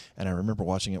amazing. And I remember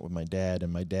watching it with my dad,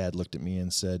 and my dad looked at me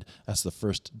and said, "That's the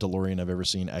first DeLorean I've ever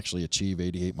seen actually achieve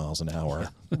 88 miles an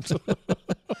hour."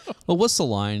 Well, what's the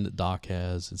line that Doc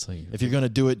has? It's like, if you're going to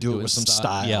do it with some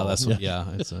style. Yeah, that's what. Yeah,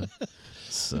 it's a.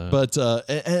 But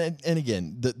and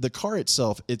again, the car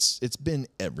itself, it's been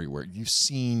everywhere. You've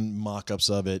seen mock-ups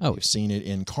of it. You've seen it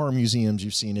in car museums.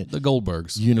 You've seen it. The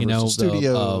Goldbergs, Universal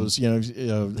Studios.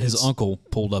 His uncle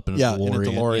pulled up in a DeLorean. In a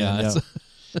DeLorean.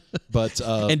 Yeah. But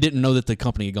and didn't know that the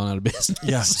company had gone out of business.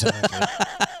 Yeah, exactly.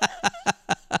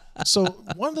 So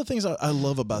one of the things I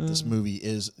love about this movie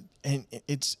is, and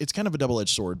it's kind of a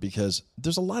double-edged sword, because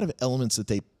there's a lot of elements that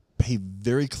they pay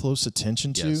very close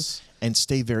attention to and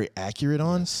stay very accurate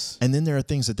on, and then there are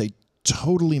things that they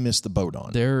totally miss the boat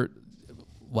on. They're,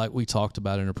 like we talked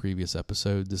about in a previous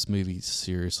episode, this movie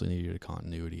seriously needed a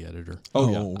continuity editor.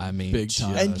 Oh I mean, big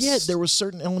time. And yet there were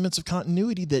certain elements of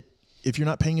continuity that, if you're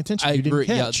not paying attention, you didn't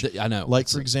catch. Yeah, I know. Like,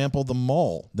 for example, the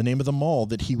mall. The name of the mall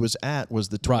that he was at was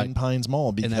the Twin Pines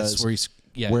Mall, because and that's where he's...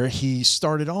 Yeah. Where he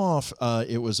started off,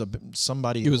 it was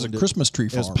somebody. It was a Christmas tree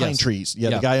farm. It was pine trees.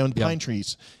 Yeah, the guy owned pine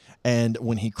trees. And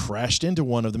when he crashed into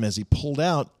one of them, as he pulled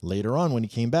out later on, when he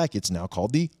came back, it's now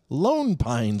called the Lone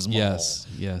Pines Mall. Yes.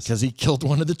 Because he killed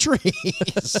one of the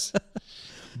trees.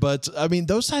 But I mean,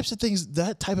 those types of things,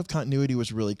 that type of continuity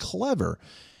was really clever.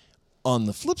 On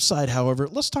the flip side, however,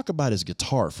 let's talk about his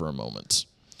guitar for a moment.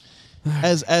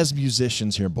 As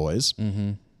musicians here, boys.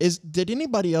 Did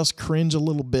anybody else cringe a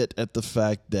little bit at the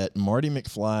fact that Marty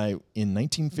McFly in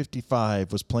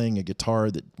 1955 was playing a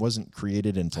guitar that wasn't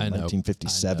created until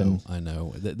 1957? I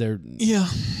know.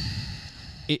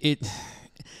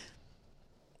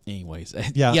 Anyways,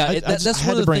 that's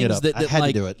one of the things that had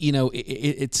to do it. You know,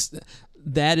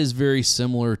 that is very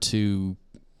similar to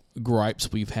gripes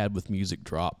we've had with music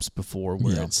drops before,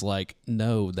 where it's like,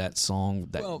 no, that song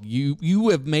that you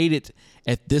have made it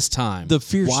at this time. The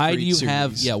Fear why Street do you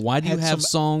series have why do you have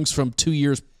songs from 2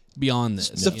 years beyond this?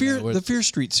 The Fear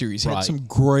Street series had some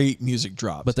great music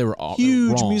drops, but they were all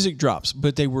huge music drops,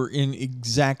 but they were in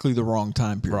exactly the wrong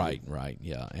time period. Right,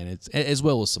 yeah, and it's as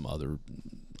well as some other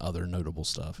other notable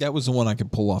stuff. That was the one I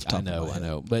could pull off top I know, of my head. I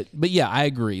know. But yeah, I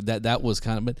agree that was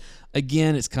kind of. But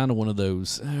again, it's kind of one of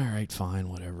those. All right, fine,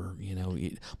 whatever.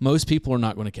 Most people are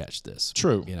not going to catch this.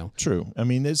 True. True. I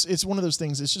mean, it's one of those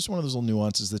things. It's just one of those little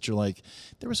nuances that you're like,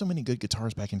 there were so many good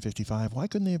guitars back in '55. Why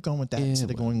couldn't they have gone with that instead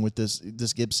of going with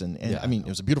this Gibson? And I mean, it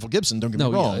was a beautiful Gibson. Don't get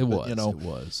me wrong. It was. It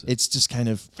was. It's just kind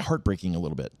of heartbreaking a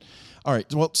little bit. All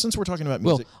right. Well, since we're talking about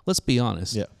music, let's be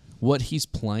honest. Yeah. What he's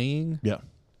playing. Yeah.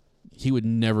 He would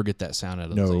never get that sound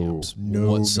out of those amps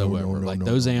whatsoever.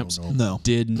 Those amps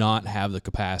did not have the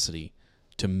capacity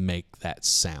to make that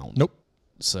sound. Nope.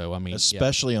 So, I mean,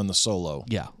 especially on the solo.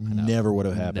 Yeah. Never would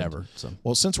have happened. Never. So.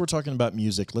 Well, since we're talking about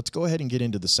music, let's go ahead and get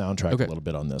into the soundtrack a little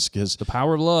bit on this. Because The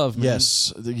Power of Love, man.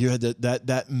 Yes. You had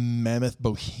that mammoth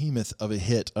behemoth of a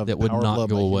hit of that The would Power not of Love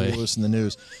go by away. Huey Lewis in the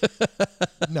News.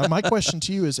 Now, my question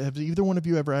to you is, have either one of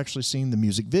you ever actually seen the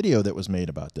music video that was made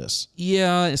about this?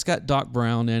 Yeah, it's got Doc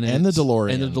Brown in it. And the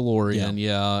DeLorean. And the DeLorean,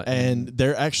 yeah. And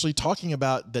they're actually talking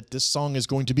about that this song is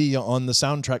going to be on the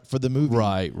soundtrack for the movie.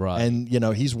 Right. And,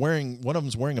 he's wearing, one of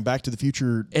them's wearing a Back to the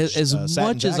Future As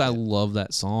much as I jacket. love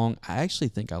that song, I actually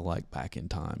think I like Back in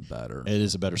Time better. It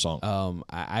is a better song.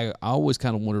 I always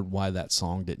kind of wondered why that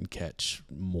song didn't catch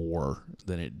more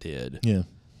than it did. Yeah.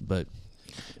 But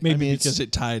maybe because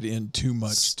it tied in too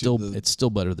much. It's still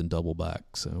better than Double Back.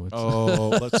 So it's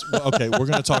okay. We're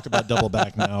going to talk about Double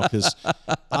Back now because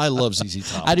I love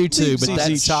ZZ Top. I do too, but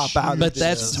ZZ Top out. But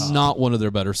that's not one of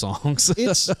their better songs.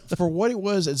 It's for what it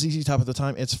was at ZZ Top at the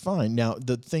time. It's fine. Now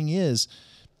the thing is,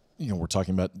 we're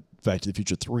talking about Back to the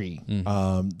Future 3.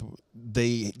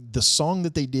 The song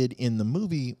that they did in the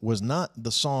movie was not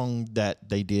the song that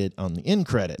they did on the end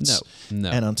credits. No.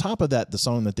 And on top of that, the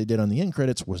song that they did on the end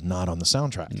credits was not on the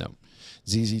soundtrack. No.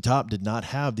 ZZ Top did not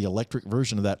have the electric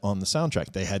version of that on the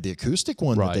soundtrack. They had the acoustic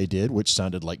one that they did, which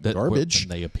sounded like garbage.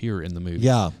 They appear in the movie.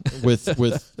 Yeah,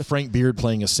 with Frank Beard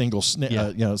playing a single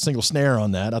single snare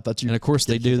on that. I thought you. And of course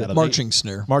they do the marching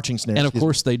snare. And of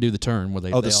course they do the turn where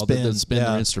they spin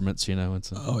their instruments.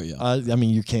 I mean,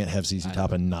 you can't have ZZ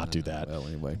Top and not do that. Well,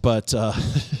 anyway, but as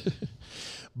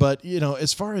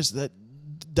far as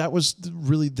that was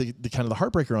really the kind of the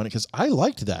heartbreaker on it, because I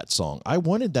liked that song. I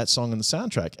wanted that song on the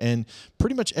soundtrack, and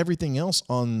pretty much everything else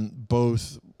on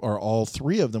both or all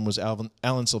three of them was Alan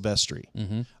Silvestri.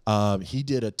 Mm-hmm. He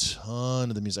did a ton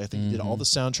of the music. I think he did all the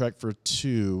soundtrack for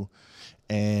 2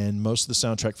 and most of the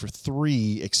soundtrack for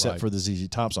 3, except for the ZZ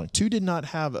Top song. 2 did not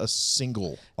have a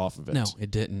single off of it. No,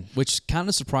 it didn't, which kind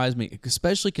of surprised me,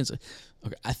 especially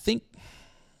I think,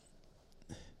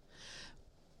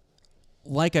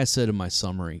 like I said in my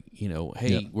summary,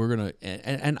 we're going to,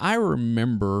 and I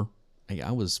remember,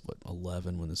 I was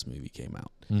 11 when this movie came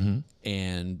out. Mm-hmm.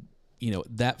 And,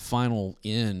 that final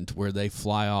end where they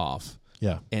fly off.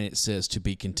 Yeah. And it says to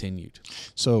be continued.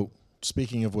 So,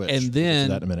 speaking of which, and then we'll get to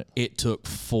that in a minute. It took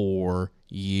 4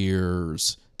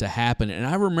 years to happen. And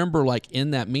I remember,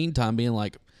 in that meantime, being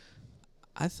like,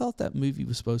 I thought that movie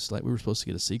was we were supposed to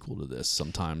get a sequel to this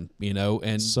sometime,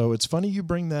 and so it's funny you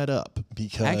bring that up,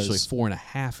 because actually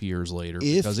 4.5 years later,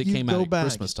 because it came out at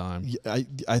Christmas time. I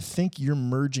think you're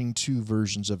merging 2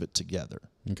 versions of it together.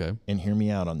 Okay. And hear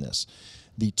me out on this.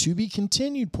 The to be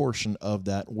continued portion of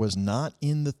that was not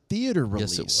in the theater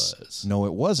release. Yes, it was. No,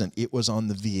 it wasn't. It was on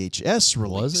the VHS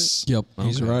release. Was it? Yep,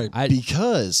 he's right.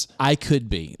 Because I could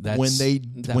be. When they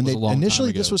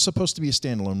initially, this was supposed to be a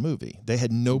standalone movie. They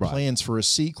had no plans for a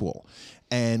sequel.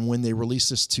 And when they released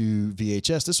this to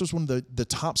VHS, this was one of the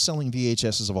top-selling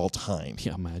VHSs of all time.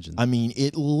 Yeah, imagine. I mean,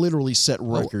 it literally set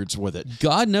records with it.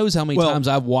 God knows how many times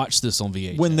I've watched this on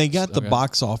VHS. When they got the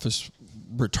box office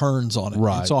returns on it,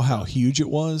 and saw how huge it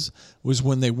was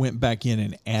when they went back in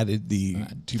and added the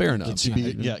fair enough.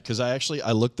 Yeah, because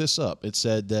I looked this up. It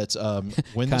said that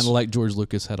when kind of like George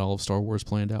Lucas had all of Star Wars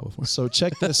planned out before. So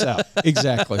check this out.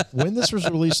 Exactly. When this was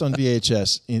released on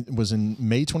VHS, it was in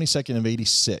May 22nd of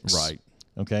 86. Right.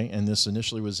 Okay, and this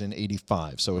initially was in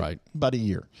 85, so about a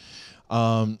year.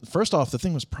 First off, the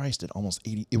thing was priced at almost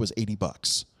 $80. It was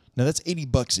 $80. Now that's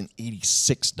 $80 and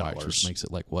 $86, which makes it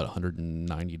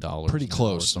 $190? Pretty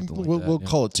close. Something like that. We'll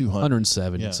call it $200.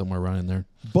 170 somewhere around in there.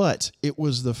 But it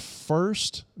was the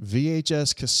first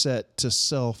VHS cassette to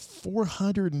sell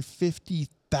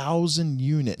 450,000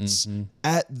 units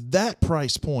at that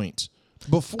price point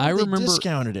before they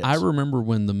discounted it. I remember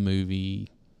when the movie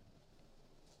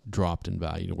dropped in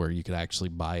value to where you could actually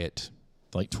buy it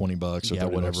like $20 or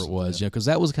 $30, whatever it was, because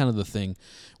that was kind of the thing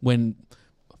when,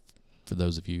 for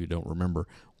those of you who don't remember,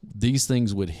 these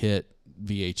things would hit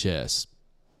VHS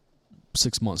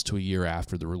 6 months to a year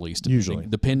after the release,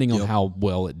 depending on how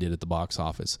well it did at the box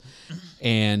office.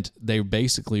 And they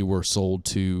basically were sold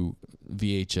to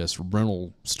VHS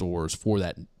rental stores for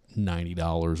that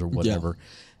 $90 or whatever.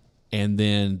 Yeah. And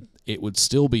then it would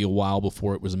still be a while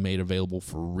before it was made available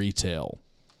for retail.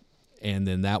 And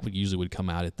then that would come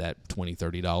out at that $20,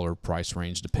 $30 price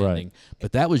range, depending. Right.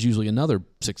 But that was usually another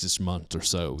 6-ish months or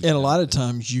so. And a lot of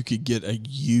times you could get a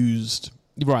used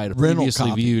a previously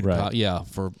copy. Viewed,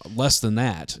 for less than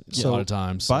that. So a lot of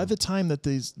times. By the time that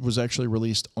this was actually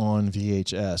released on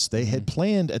VHS, they had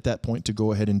planned at that point to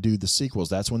go ahead and do the sequels.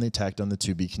 That's when they tacked on the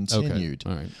to be continued.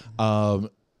 Okay. All right.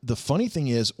 The funny thing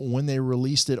is, when they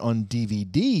released it on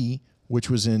DVD, which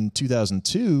was in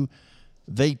 2002.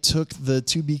 They took the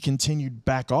to be continued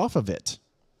back off of it.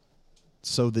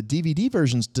 So the DVD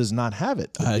versions does not have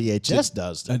it. The VHS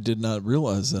does. I did not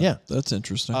realize that. Yeah. That's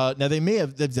interesting. Now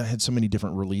they've had so many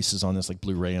different releases on this, like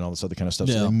Blu-ray and all this other kind of stuff.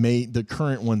 Yeah. So the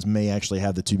current ones may actually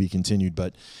have the to be continued,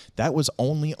 but that was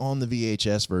only on the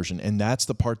VHS version. And that's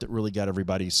the part that really got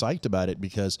everybody psyched about it,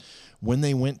 because when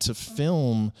they went to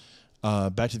film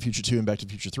Back to the Future 2 and Back to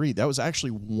the Future 3, that was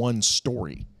actually one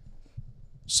story.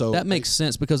 So that makes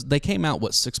sense, because they came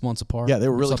out 6 months apart. Yeah, they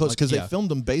were really close, because they filmed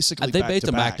them basically. They baked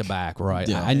them back to back, right?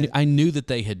 Yeah. I knew that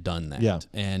they had done that. Yeah,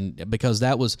 and because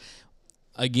that was,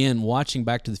 again, watching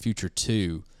Back to the Future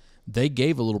 2, they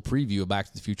gave a little preview of Back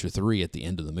to the Future 3 at the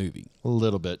end of the movie. A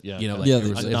little bit, yeah.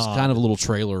 It was kind of a little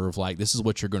trailer of this is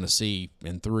what you're going to see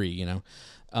in 3.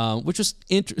 Which was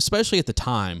especially at the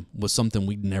time was something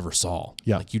we never saw.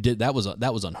 Yeah, that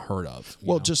was unheard of.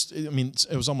 Well,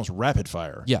 it was almost rapid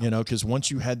fire. Yeah, because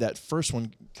once you had that first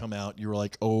one come out, you were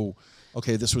like, oh,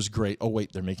 okay, this was great. Oh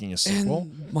wait, they're making a sequel.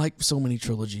 And like so many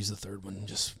trilogies, the third one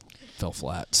just fell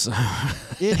flat. So.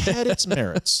 It had its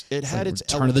merits. It had its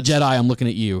Return of the Jedi. I'm looking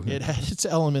at you. It had its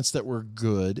elements that were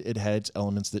good. It had its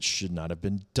elements that should not have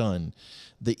been done.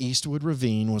 The Eastwood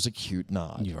Ravine was a cute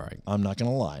nod. You're right. I'm not going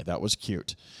to lie. That was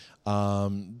cute.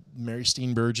 Mary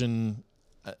Steenburgen,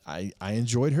 I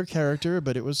enjoyed her character,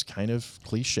 but it was kind of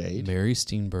cliched. Mary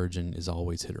Steenburgen is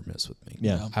always hit or miss with me.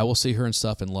 Yeah. I will see her and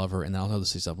stuff and love her, and I'll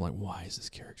see stuff. I'm like, why is this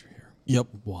character here? Yep.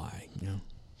 Why?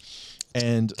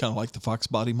 And kind of like the Fox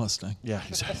Body Mustang. Yeah,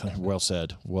 exactly. Well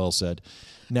said. Well said.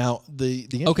 Now, the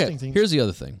interesting thing. Here's the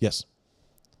other thing. Yes.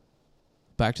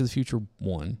 Back to the Future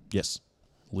 1. Yes.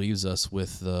 Leaves us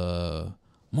with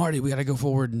Marty, we got to go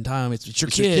forward in time. It's your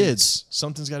kids.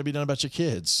 Something's got to be done about your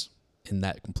kids. And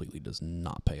that completely does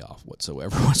not pay off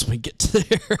whatsoever once we get to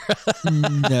there.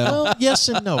 No. Well, yes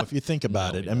and no, if you think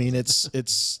about it. I mean,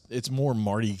 it's more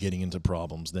Marty getting into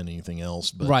problems than anything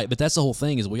else. But right, but that's the whole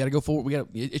thing is we got to go forward.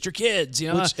 It's your kids,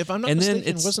 Which, if I'm not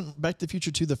mistaken, wasn't Back to the Future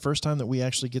 2 the first time that we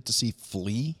actually get to see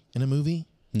Flea in a movie?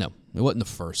 No, it wasn't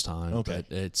the first time. Okay,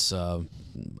 but it's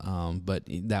but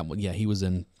that one, yeah, he was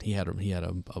in. He had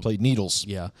a played Needles.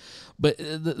 Yeah, but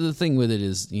the thing with it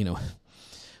is,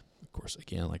 of course,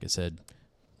 again, like I said,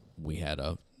 we had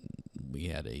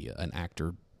an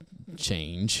actor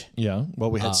change. Yeah,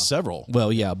 well, we had several.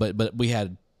 Well, yeah, but we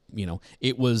had.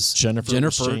 It was Jennifer.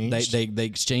 They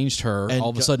exchanged her. All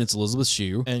of a sudden, it's Elizabeth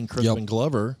Shue. And Crispin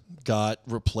Glover got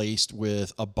replaced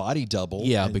with a body double.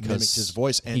 Yeah, and because mimicked his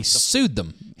voice. And he sued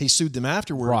them. He sued them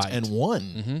afterwards and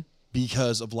won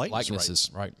because of likenesses.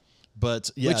 rights. Right.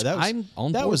 But yeah,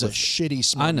 that was a shitty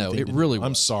smart I know, it really was.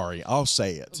 I'm sorry. I'll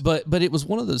say it. But it was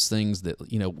one of those things that,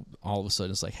 all of a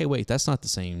sudden it's like, hey, wait, that's not the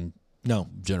same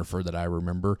Jennifer that I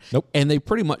remember. Nope. And they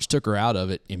pretty much took her out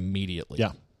of it immediately.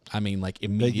 Yeah. I mean,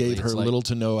 immediately. They gave her little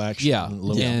to no action. Yeah.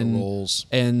 Little to roles.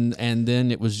 And then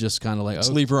it was just kind of like,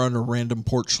 leave her on a random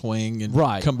porch swing and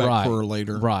come back for her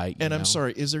later. Right. And I'm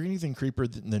sorry, is there anything creepier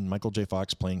than Michael J.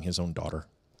 Fox playing his own daughter?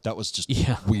 That was just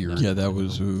weird. Yeah, that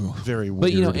was very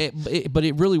weird. But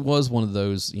it really was one of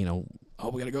those, we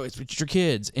got to go. It's your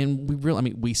kids. And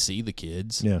we see the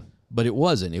kids. Yeah. But it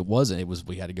wasn't. It was,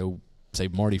 we had to go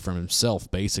save Marty from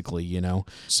himself, basically,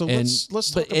 So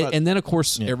let's talk about... And then, of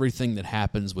course, everything that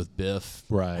happens with Biff.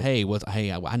 Right. Hey,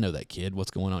 I know that kid. What's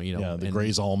going on? Yeah, the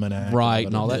Gray's Almanac. Right,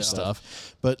 and all that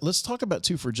stuff. But let's talk about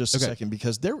two for just a second,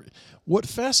 because what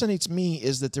fascinates me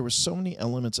is that there were so many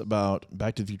elements about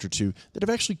Back to the Future 2 that have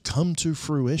actually come to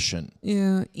fruition.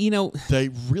 Yeah, They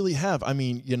really have. I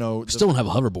mean, still don't have a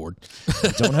hoverboard.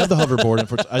 Don't have the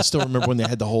hoverboard. I still remember when they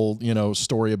had the whole,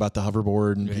 story about the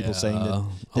hoverboard and people saying that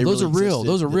those are real.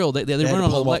 Those are real. They run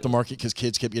on off the market because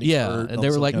kids kept getting hurt. And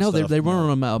they were like, no, they run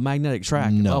on a magnetic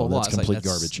track. No, that's complete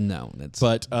garbage. No,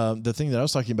 but the thing that I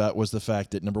was talking about was the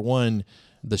fact that, number one,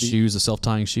 the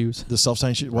self-tying shoes. The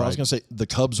self-tying shoes. Well, I was going to say the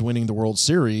Cubs winning the World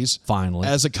Series. Finally.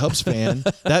 As a Cubs fan,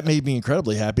 that made me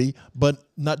incredibly happy. But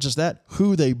not just that.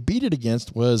 Who they beat it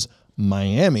against was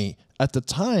Miami. At the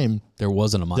time, there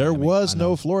wasn't a Miami. There was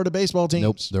no Florida baseball teams.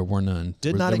 Nope, there were none.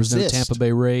 There was exist. No Tampa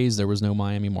Bay Rays. There was no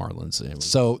Miami Marlins.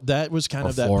 So that was kind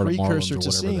of that precursor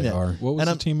to seeing that. What was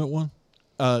the team that won?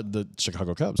 The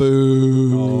Chicago Cubs.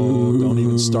 Boo! Oh, don't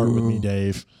even start with me,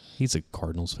 Dave. He's a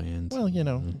Cardinals fan. Well, you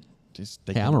know.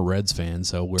 Hey, I'm a Reds fan,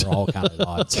 so we're all kind of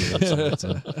odds here.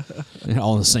 So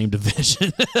all in the same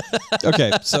division.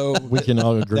 Okay, so we can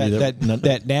all agree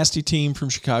that nasty team from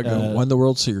Chicago won the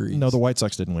World Series. No, the White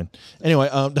Sox didn't win. Anyway,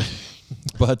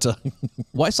 but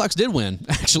White Sox did win,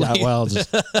 actually. Yeah, well,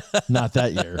 just not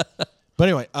that year. But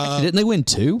anyway, actually, didn't they win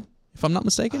 2? If I'm not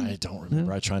mistaken, I don't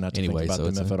remember. I try not to think about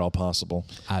them if at all possible.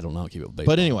 I don't know. Keep it baseball.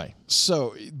 But anyway,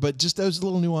 but just those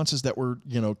little nuances that were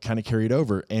kind of carried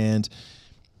over. And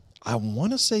I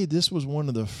want to say this was one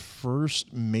of the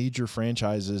first major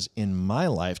franchises in my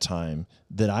lifetime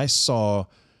that I saw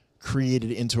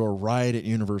created into a ride at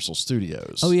Universal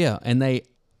Studios. Oh yeah, and they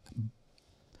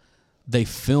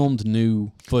filmed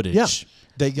new footage. Yeah.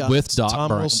 They got with Doc Tom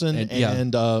Wilson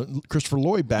and Christopher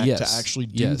Lloyd back to actually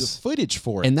do the footage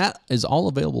for it. And that is all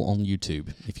available on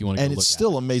YouTube if you want to go look at it. And it's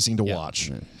still amazing to watch.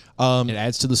 It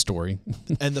adds to the story.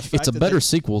 And the fact it's a better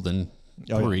sequel than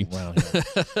 3. Yeah. Well,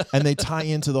 yeah. And they tie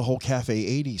into the whole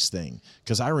Cafe 80s thing.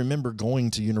 Because I remember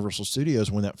going to Universal Studios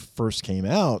when that first came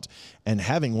out and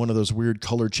having one of those weird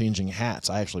color-changing hats.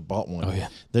 I actually bought one. Oh, yeah.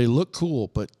 They look cool,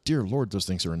 but dear Lord, those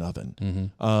things are an oven.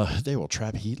 Mm-hmm. They will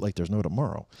trap heat like there's no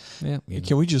tomorrow. Yeah.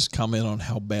 Can we just comment on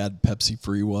how bad Pepsi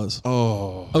Free was?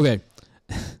 Oh. Okay.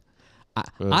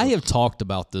 I have talked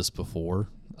about this before,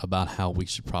 about how we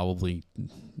should probably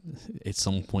at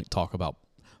some point talk about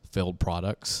failed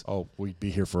products. Oh, we'd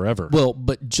be here forever. Well,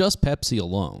 but just Pepsi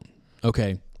alone.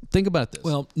 Okay, think about this.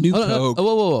 Well, New Coke.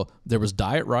 Whoa. There was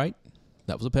Diet Right.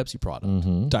 That was a Pepsi product.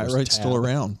 Mm-hmm. Diet Right's still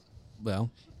around.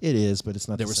 Well, it is, but it's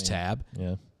not. There was Tab.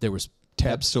 Yeah. There was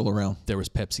Tab's still around. There was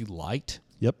Pepsi Light.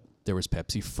 Yep. There was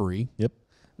Pepsi Free. Yep.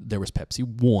 There was Pepsi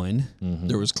One. Mm-hmm.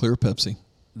 There was Clear Pepsi.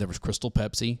 There was Crystal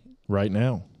Pepsi. Right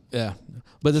now. Yeah,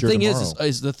 but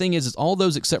the thing is all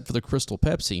those except for the Crystal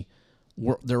Pepsi.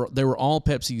 They were all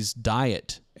Pepsi's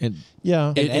diet, and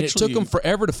it took them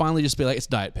forever to finally just be like, it's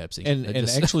Diet Pepsi. And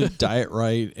actually, Diet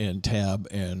Right and Tab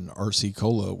and RC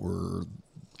Cola were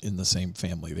in the same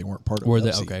family. They weren't part of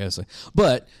Pepsi. Okay, I see.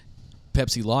 But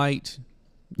Pepsi Light,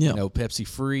 Pepsi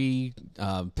Free,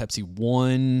 Pepsi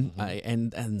One,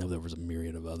 and I know there was a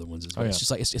myriad of other ones as well. It's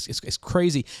just like it's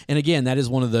crazy. And again, that is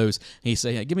one of those. He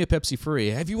say, hey, "Give me a Pepsi Free.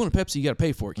 If you want a Pepsi, you got to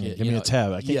pay for it, kid. Give me a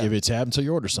tab. I can't give you a tab until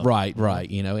you order something. Right.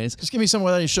 And it's just give me some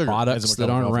without any sugar. Products that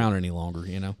aren't around any longer.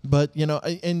 But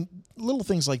and little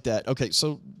things like that. Okay,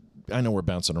 so I know we're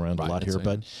bouncing around a lot here,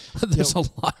 but there's a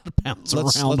lot to bounce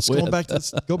around. Let's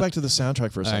go back to the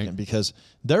soundtrack for a second, because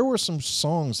there were some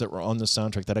songs that were on the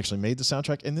soundtrack that actually made the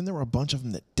soundtrack, and then there were a bunch of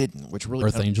them that didn't, which really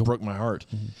kind of broke my heart.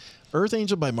 Mm-hmm. Earth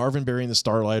Angel by Marvin Berry and the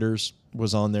Starlighters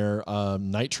was on there.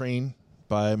 Night Train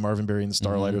by Marvin Berry and the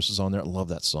Starlighters was on there. I love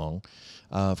that song.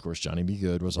 Of course, Johnny B.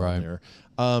 Good was on there.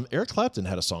 Eric Clapton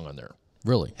had a song on there.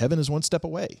 Really? Heaven is One Step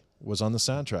Away was on the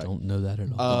soundtrack. Don't know that at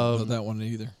all. Don't know that one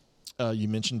either. You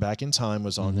mentioned Back in Time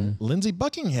was on there. Lindsey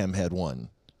Buckingham had one.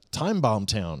 Time Bomb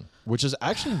Town, which is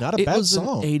actually not a bad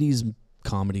song. It was an 80s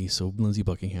comedy, so Lindsey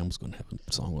Buckingham was going to have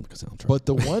a song on the soundtrack. But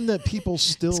the one that people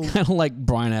still... It's kind of like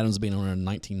Bryan Adams being on a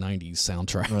 1990s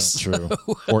soundtrack. That's true.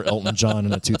 Or Elton John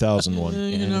in a 2000 one.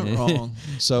 You're not wrong.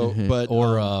 So, but...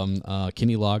 Or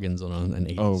Kenny Loggins on an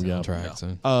 80s soundtrack. Yeah.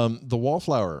 So. The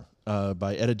Wallflower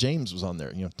by Etta James was on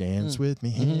there. Dance with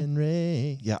me,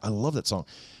 Henry. Yeah, I love that song.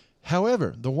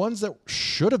 However, the ones that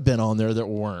should have been on there that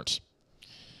weren't,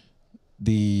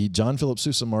 the John Philip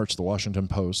Sousa March, the Washington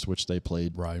Post, which they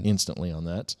played instantly on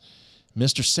that.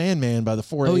 Mr. Sandman by the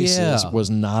Four Aces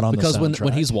was not on the soundtrack. Because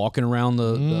when he's walking around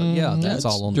that's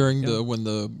all on during when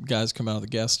the guys come out of the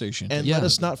gas station. And let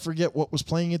us not forget what was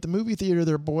playing at the movie theater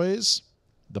there, boys.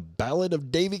 The Ballad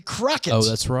of Davy Crockett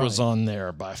was on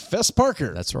there by Fess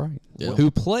Parker. That's right. Yeah.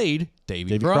 Who played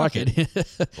Davy Crockett.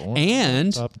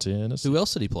 And who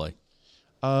else did he play?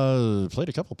 Played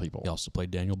a couple people. He also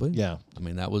played Daniel Boone. Yeah. I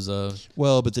mean, that was a...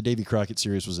 Well, but the Davy Crockett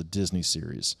series was a Disney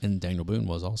series. And Daniel Boone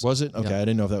was also. Was it? Okay, I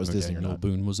didn't know if that was Disney Daniel or not.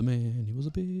 Boone was a man. He was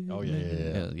a big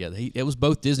man. Yeah, it was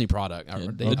both Disney product.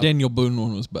 The Daniel Boone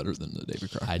one was better than the Davy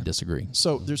Crockett. I disagree.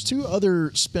 So there's two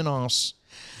other spin-offs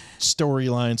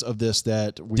storylines of this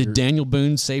that did Daniel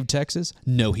Boone save Texas?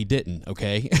 No, he didn't.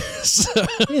 Okay, he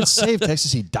didn't save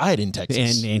Texas. He died in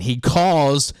Texas, and he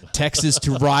caused Texas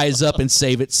to rise up and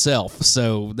save itself.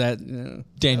 So that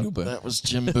Daniel Boone. That was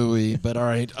Jim Bowie. But all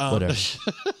right, whatever.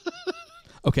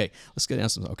 Okay, let's get down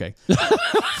some. Okay,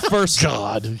 first,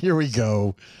 God, here we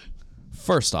go.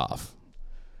 First off,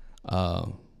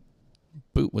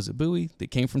 was it Bowie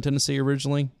that came from Tennessee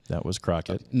originally? That was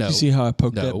Crockett. No. Did you see how I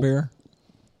poked that bear?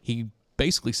 He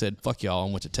basically said, fuck y'all,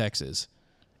 and went to Texas.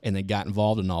 And they got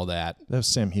involved in all that. That was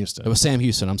Sam Houston. It was Sam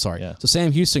Houston, I'm sorry. Yeah. So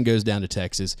Sam Houston goes down to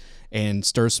Texas and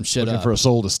stirs some shit Looking up. for a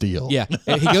soul to steal. Yeah.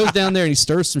 And he goes down there and he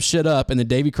stirs some shit up, and then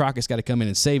Davy Crockett's got to come in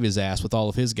and save his ass with all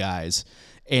of his guys.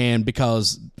 And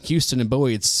because Houston and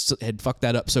Bowie had fucked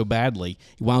that up so badly,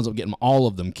 he winds up getting all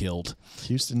of them killed.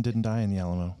 Houston didn't die in the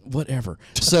Alamo. Whatever.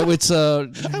 So it's I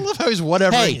love how he's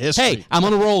whatever in history. Hey, I'm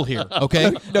on a roll here,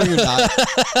 okay? No, you're not.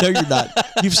 No, you're not.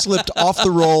 You've slipped off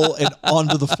the roll and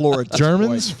onto the floor. At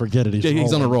Germans, forget it.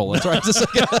 He's on a roll. That's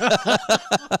right.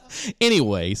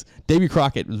 Anyways, Davy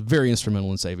Crockett was very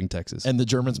instrumental in saving Texas. And the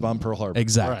Germans bombed Pearl Harbor.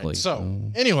 Exactly. Right.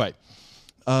 So, anyway,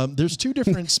 there's two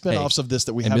different spinoffs of this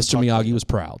that we have. And Mr. Miyagi was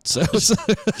proud. So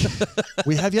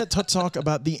we have yet to talk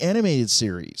about the animated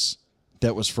series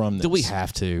that was from this. Do we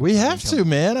have to? We have to,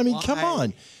 man. I mean, come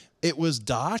on. It was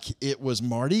Doc. It was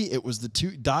Marty. It was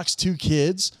Doc's two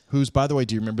kids, who's, by the way,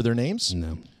 do you remember their names?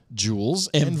 No. Jules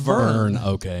and Vern.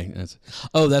 Okay.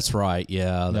 That's right.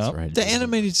 Yeah, that's right. The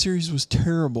animated series was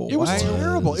terrible. It was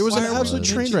terrible. It was an absolute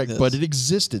train wreck, but it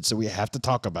existed, so we have to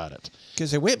talk about it.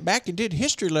 Because they went back and did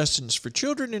history lessons for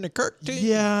children in a cartoon.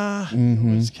 Yeah.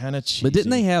 It was kind of cheesy. But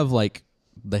didn't they have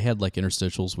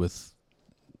interstitials with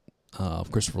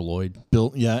Christopher Lloyd?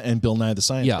 And Bill Nye the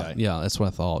Science Guy. Yeah, that's what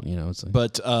I thought.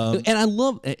 But and I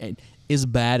love as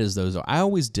bad as those are. I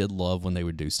always did love when they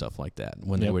would do stuff like that.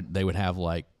 When they would have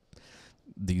like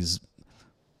these.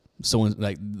 Someone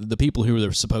like the people who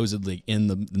were supposedly in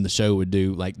the show would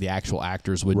do like the actual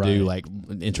actors would do like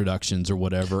introductions or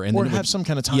whatever, and or then have some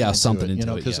kind of time. Something into it,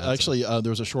 into it. Because actually,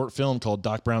 there was a short film called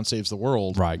Doc Brown Saves the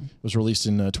World. Right, it was released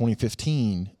in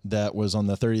 2015. That was on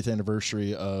the 30th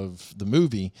anniversary of the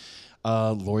movie.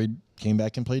 Lloyd came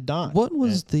back and played Doc. What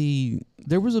was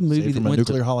there was a movie that went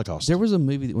nuclear holocaust. There was a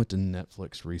movie that went to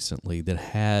Netflix recently that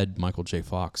had Michael J.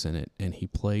 Fox in it, and he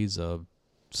plays a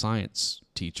science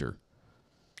teacher.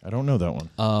 I don't know that one.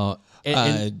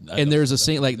 And there's a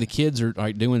scene like the kids are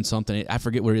like doing something. I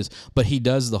forget what it is, but he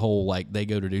does the whole like they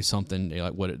go to do something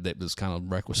like that was kind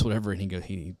of reckless, whatever. And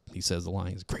he says the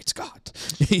line, he's "Great Scott!"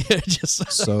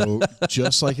 So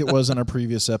just like it was in our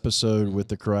previous episode with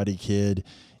the Karate Kid.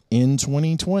 In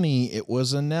 2020, it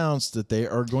was announced that they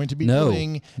are going to be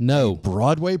doing a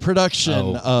Broadway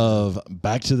production of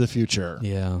Back to the Future.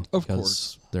 Yeah, of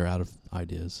course they're out of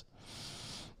ideas.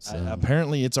 So.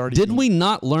 Apparently, it's already. Did we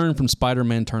not learn from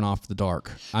Spider-Man Turn Off the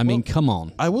Dark? I mean, come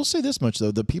on. I will say this much though: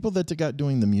 the people that got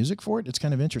doing the music for it, it's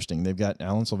kind of interesting. They've got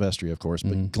Alan Silvestri, of course,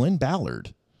 but Glenn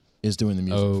Ballard is doing the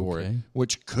music for it,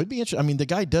 which could be interesting. I mean, the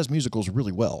guy does musicals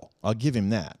really well. I'll give him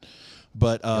that.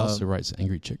 But he also writes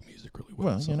angry chick music really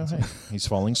well. Well, hey, he's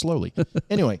falling slowly.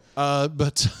 Anyway,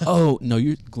 but oh no,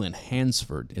 you're Glenn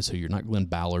Hansford is who you're not Glenn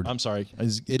Ballard. I'm sorry,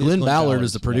 Glenn Ballard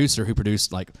is the producer who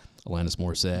produced like Alanis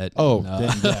Morissette. Oh,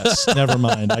 then yes, never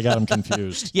mind. I got him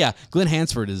confused. Yeah, Glenn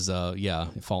Hansford is yeah.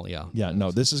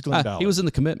 No, this is Glenn Ballard. He was in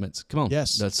The Commitments. Come on,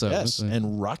 yes, that's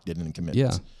and rocked it in The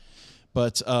Commitments. Yeah,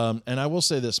 but and I will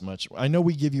say this much: I know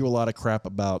we give you a lot of crap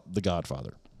about The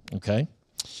Godfather. Okay.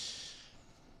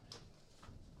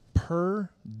 Per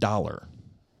dollar,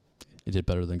 it did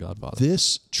better than Godfather.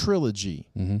 This trilogy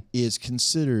is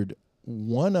considered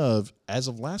one of, as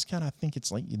of last count, I think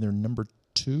it's like either number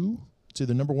 2. It's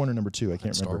either number 1 or number 2. I can't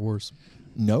remember. Star Wars.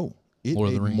 No, it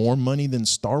made more money than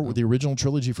the original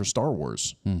trilogy for Star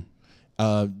Wars.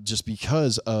 Just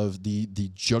because of the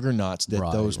juggernauts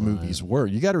that those movies were.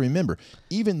 You got to remember,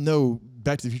 even though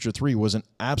Back to the Future 3 was an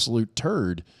absolute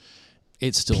turd.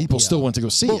 It's still people still want to go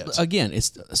see it. Again,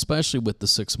 it's especially with the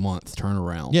 6-month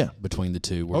turnaround between the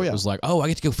two, where it was like, oh, I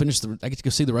get to go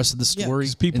see the rest of the story.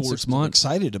 People in were 6 months.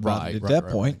 excited about it at that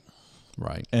point.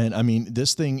 Right. And I mean,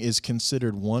 this thing is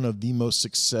considered one of the most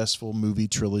successful movie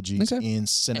trilogies in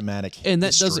cinematic history. And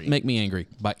that doesn't make me angry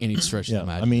by any stretch of the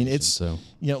imagination. I mean, it's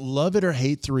love it or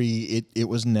hate 3. It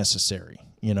was necessary.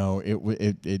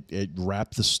 It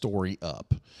wrapped the story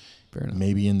up.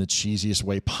 Maybe in the cheesiest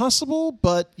way possible,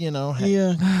 but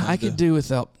I could do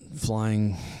without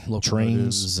flying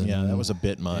trains. That was a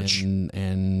bit much.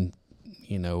 And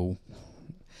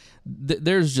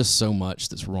there's just so much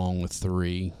that's wrong with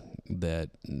 3 that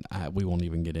we won't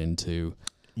even get into.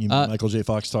 You mean Michael J.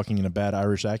 Fox talking in a bad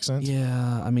Irish accent?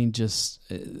 Yeah, I mean, just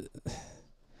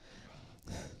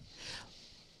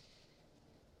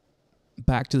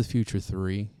Back to the Future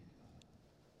 3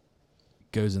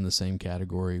 goes in the same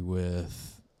category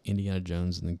with Indiana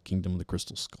Jones and the Kingdom of the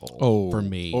Crystal Skull. For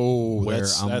me.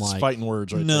 That's like, fighting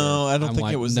words right there. No, I don't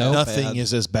think it was that nothing bad.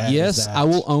 is as bad yes, as that. I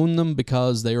will own them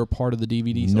because they were part of the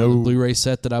DVDs or the Blu-ray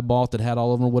set that I bought that had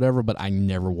all of them or whatever, but I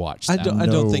never watched them. I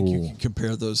don't think you can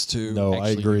compare those two. No,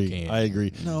 Actually, I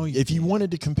agree. No, if you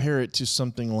wanted to compare it to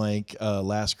something like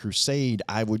Last Crusade,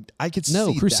 I could see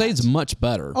No, Crusade's that. much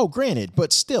better. Oh, granted,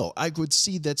 but still, I would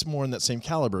see that's more in that same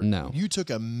caliber. No. You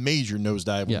took a major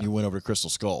nosedive when you went over to Crystal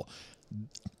Skull.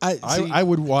 I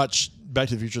would watch Back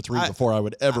to the Future 3 before I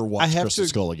would ever watch Crystal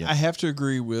Skull again. I have to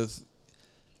agree with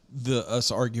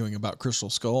us arguing about Crystal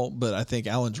Skull, but I think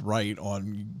Alan's right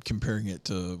on comparing it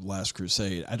to Last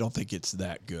Crusade. I don't think it's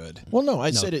that good. Well, no,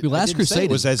 said it. Last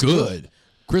Crusade was as good.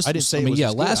 I didn't say it was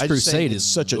as good. Last Crusade is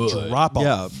such good. a drop off.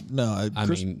 Yeah, no,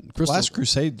 Last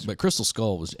Crusade, but Crystal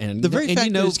Skull was, and the very and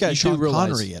fact that it's got Sean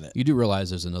Connery in it. You do realize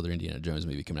there's another Indiana Jones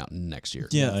movie coming out next year.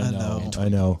 Yeah, I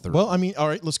know. Well, I mean, all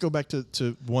right, let's go back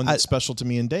to one that's special to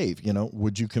me and Dave. You know,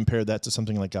 would you compare that to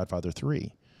something like Godfather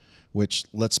 3, which,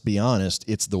 let's be honest,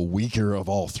 it's the weaker of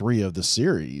all three of the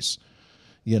series.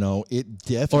 You know, it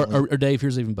definitely. Or Dave,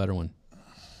 here's an even better one.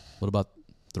 What about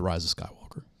The Rise of Skywalker?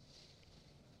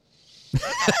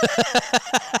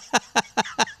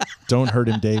 Don't hurt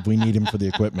him, Dave. We need him for the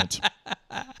equipment.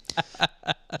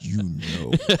 You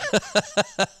know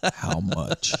how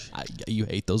much you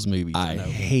hate those movies. I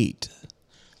hate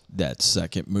that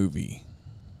second movie.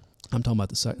 I'm talking about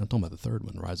the second. I'm talking about the third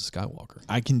one, Rise of Skywalker.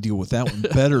 I can deal with that one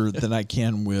better than I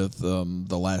can with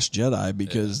The Last Jedi,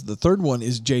 because the third one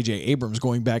is J.J. Abrams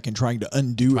going back and trying to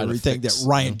undo everything that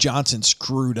Rian Johnson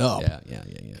screwed up. Yeah.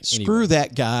 Screw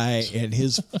that guy and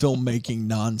his filmmaking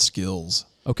non-skills.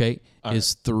 Okay,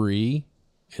 is 3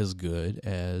 as good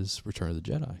as Return of the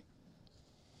Jedi?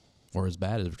 Or as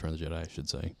bad as Return of the Jedi, I should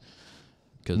say.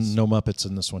 Because no Muppets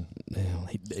in this one.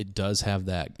 It does have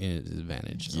that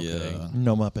advantage. Okay? Yeah,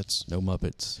 no Muppets. No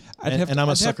Muppets. And I'm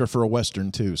a sucker for a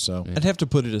Western too. So I'd have to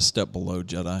put it a step below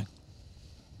Jedi.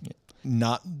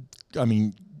 Not, I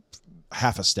mean,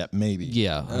 half a step maybe.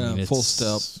 Yeah, I mean, full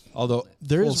step. Although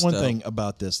there is one thing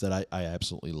about this that I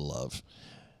absolutely love.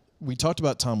 We talked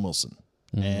about Tom Wilson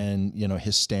and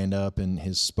his stand up and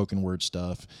his spoken word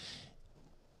stuff.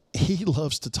 He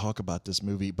loves to talk about this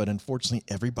movie, but unfortunately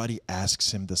everybody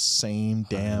asks him the same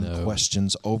damn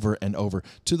questions over and over,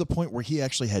 to the point where he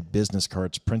actually had business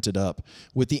cards printed up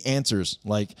with the answers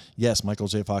like, yes, Michael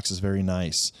J. Fox is very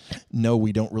nice. No,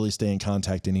 we don't really stay in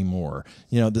contact anymore.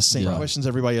 The same questions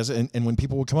everybody has. And when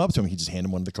people would come up to him, he'd just hand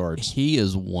him one of the cards. He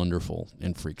is wonderful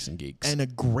in Freaks and Geeks. And a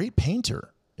great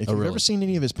painter. If you've ever seen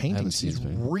any of his paintings, he's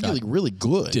really, really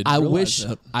good. I wish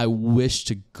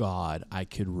to God I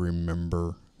could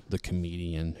remember the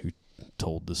comedian who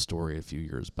told this story a few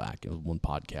years back. It was one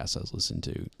podcast I was listening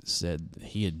to. Said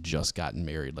he had just gotten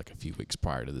married like a few weeks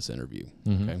prior to this interview.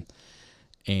 Okay,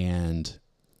 and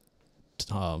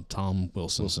Tom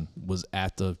Wilson was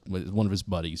at one of his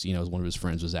buddies. One of his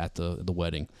friends was at the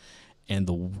wedding, and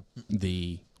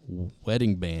the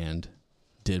wedding band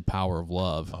did Power of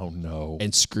Love. Oh no!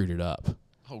 And screwed it up.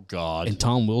 Oh God! And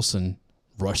Tom Wilson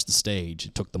rushed the stage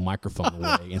and took the microphone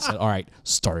away and said, "All right,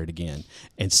 start it again,"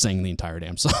 and sang the entire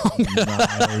damn song.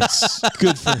 Nice.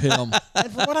 Good for him.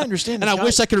 And from what I understand, and I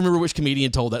wish I could remember which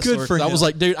comedian told that story. For him. I was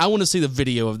like, dude, I want to see the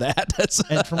video of that.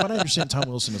 And from what I understand, Tom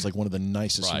Wilson is like one of the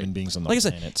nicest human beings on the planet.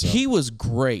 I said, he was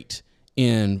great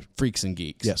in Freaks and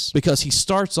Geeks. Yes. Because he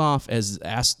starts off as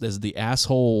the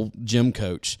asshole gym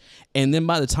coach, and then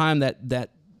by the time that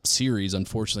series,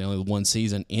 unfortunately only one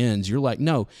season ends, you're like,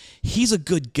 no, he's a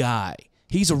good guy.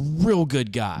 He's a real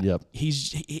good guy. Yep.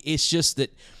 It's just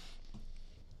that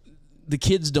the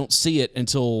kids don't see it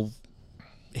until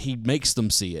he makes them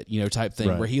see it, type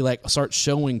thing, where he like starts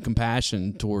showing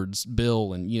compassion towards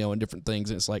Bill and, and different things.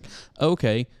 And it's like,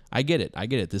 okay, I get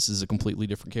it. This is a completely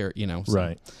different character, So,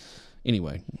 right.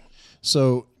 Anyway.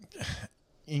 So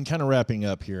in kind of wrapping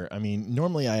up here, I mean,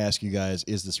 normally I ask you guys,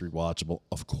 is this rewatchable?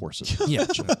 Of course it's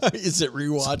rewatchable. Is it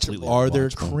rewatchable? Are there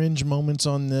cringe moments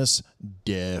on this?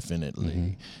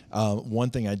 Definitely. One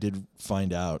thing I did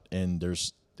find out, and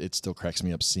it still cracks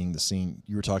me up seeing the scene.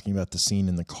 You were talking about the scene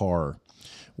in the car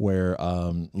where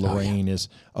Lorraine is...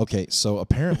 Okay, so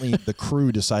apparently the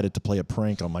crew decided to play a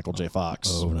prank on Michael J. Fox.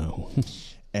 Oh, no.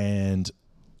 And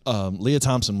Leah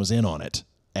Thompson was in on it.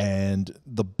 And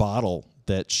the bottle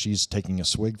that she's taking a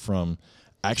swig from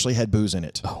actually had booze in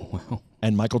it. Oh, wow.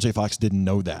 And Michael J. Fox didn't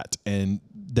know that. And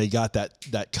they got that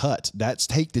cut. That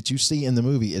take that you see in the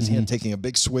movie is him taking a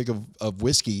big swig of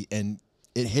whiskey and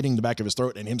it hitting the back of his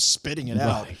throat and him spitting it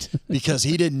out because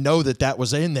he didn't know that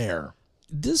was in there.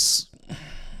 This,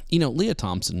 Leah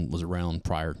Thompson was around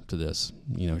prior to this.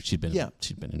 She'd been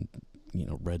in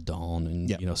Red Dawn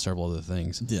and several other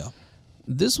things. Yeah,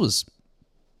 this was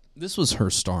her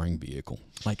starring vehicle.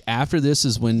 Like after this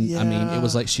is when it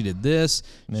was like she did this,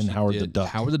 and then Howard the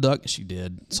Duck. She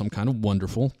did Some Kind of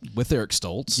Wonderful with Eric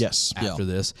Stoltz. Yes, after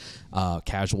this,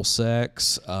 Casual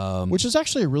Sex, which is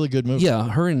actually a really good movie. Yeah,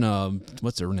 her and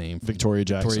what's her name? Victoria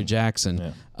Jackson.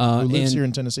 Yeah. Who lives here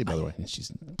in Tennessee, by the way. She's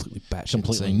completely batshit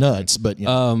completely insane. Nuts, but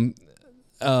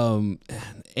and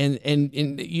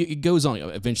it goes on.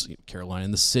 Eventually, Caroline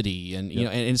in the City, and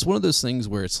and it's one of those things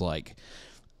where it's like,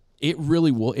 it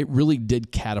really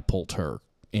did catapult her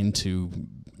into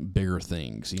bigger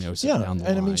things. Down the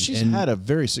line. I mean, she's had a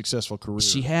very successful career.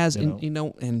 She has,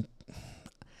 and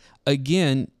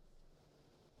again,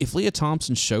 if Leah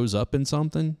Thompson shows up in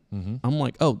something, I'm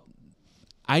like, oh,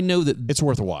 I know that it's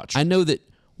worth a watch. I know that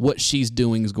what she's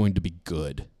doing is going to be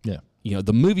good. Yeah,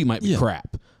 the movie might be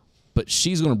crap, but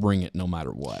she's going to bring it no matter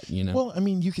what, Well, I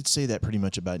mean, you could say that pretty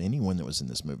much about anyone that was in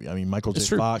this movie. I mean, Michael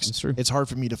J. Fox. It's true. It's hard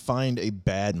for me to find a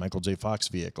bad Michael J. Fox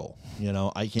vehicle.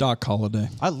 I can't. Doc Holliday.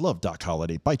 I love Doc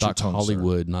Holliday. Bite your tongue,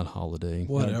 Hollywood, sir. not Holiday.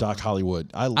 Doc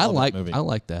Hollywood. I like that movie. I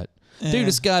like that. Dude,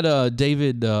 it's got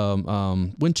David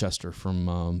Winchester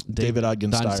from David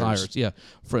Ogden Stiers. Yeah,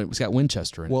 it's got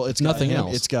Winchester in it. Well, it's nothing got him.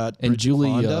 else. It's got and Bridget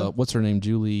Julie. Fonda. What's her name?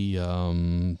 Julie.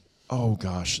 Oh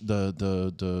gosh,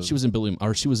 the she was in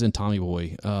she was in Tommy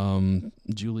Boy.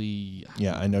 Julie.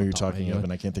 Yeah, I know you're talking of,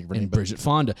 and I can't think of her name. Bridget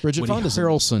Fonda. Bridget Fonda. Woody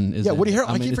Harrelson is. Woody Harrelson.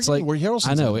 I mean, keep forgetting Woody Harrelson.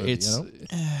 I know movie,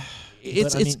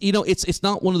 it's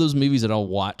not one of those movies that I'll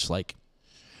watch like.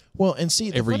 Well, and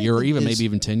see every year, or even maybe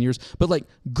even 10 years. But like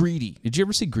Greedy. Did you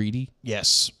ever see Greedy?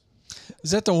 Yes.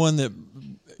 Is that the one that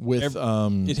with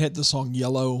it had the song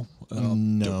Yellow?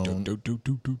 No.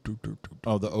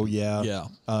 Yeah. Yeah.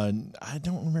 I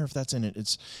don't remember if that's in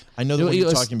it. I know the one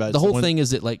you're talking about. The whole thing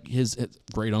is that like his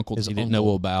great uncle he didn't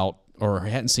know about or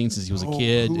hadn't seen since he was a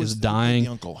kid is dying.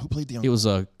 Who played the uncle? It was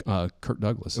Kirk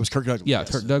Douglas. It was Kirk Douglas. Yeah, yes.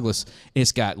 Kirk Douglas. And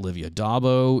it's got Olivia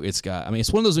Dabo. It's got.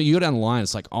 It's one of those when you go down the line.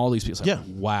 It's like all these people. It's like,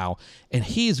 wow, and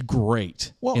he is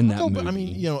great in that movie. I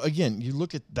mean, again, you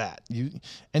look at that,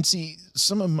 and see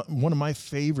one of my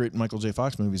favorite Michael J.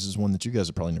 Fox movies is one that you guys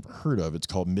have probably never heard of. It's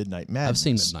called Midnight Madness.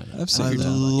 I've seen Midnight. I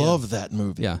love that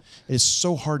movie. Yeah, it's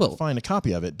so hard to find a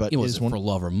copy of it, but it was For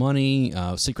Love or Money,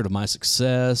 Secret of My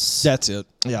Success. That's it.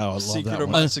 Yeah, I love Secret that of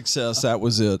one. My Success. That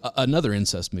was it. Another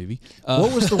incest movie.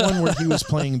 What was the one where he was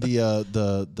playing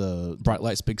the Bright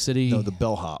Lights, Big City? No, the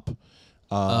bellhop.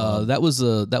 That was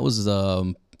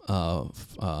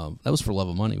For Love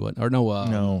of Money. What? Or no?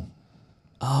 No.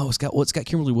 Oh, it's got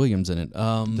Kimberly Williams in it. It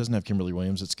doesn't have Kimberly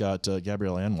Williams. It's got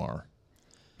Gabrielle Anwar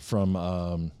from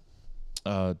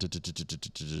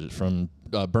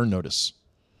Burn Notice.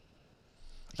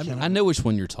 I know which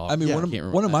one you're talking. I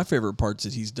mean, one of my favorite parts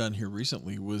that he's done here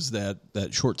recently was that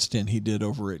short stint he did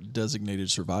over at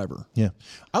Designated Survivor. Yeah,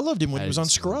 I loved him when he was on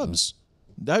Scrubs.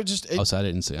 I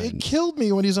didn't see. It killed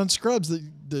me when he's on Scrubs.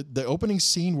 The opening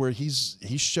scene where he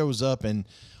shows up and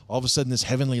all of a sudden this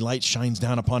heavenly light shines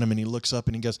down upon him and he looks up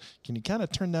and he goes, "Can you kind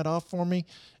of turn that off for me?"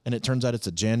 And it turns out it's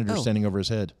a janitor standing over his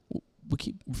head. We're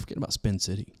forgetting about Spin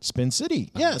City. Spin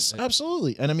City, yes,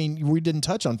 absolutely. And I mean, we didn't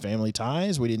touch on Family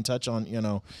Ties. We didn't touch on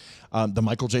the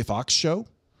Michael J. Fox show,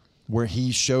 where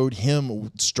he showed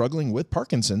him struggling with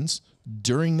Parkinson's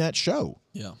during that show.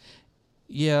 Yeah.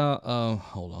 Yeah.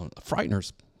 Hold on.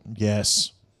 Frighteners.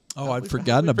 Yes. Oh, I'd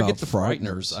forgotten about the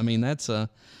Frighteners. I mean, that's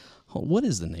what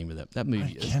is the name of that? That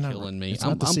movie is killing me. It's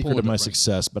not The Secret of My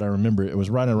Success, but I remember it was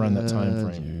right around that time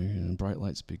frame. Bright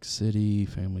Lights, Big City,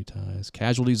 Family Ties,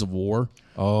 Casualties of War.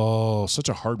 Oh, such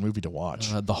a hard movie to watch.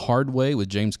 The Hard Way with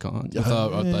James Caan,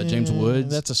 with James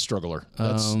Woods. That's a struggler.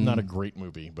 That's not a great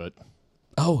movie, but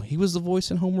he was the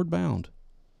voice in Homeward Bound.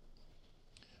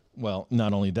 Well,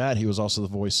 not only that, he was also the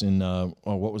voice in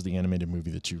what was the animated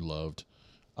movie that you loved?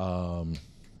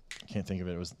 Can't think of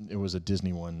it. It was a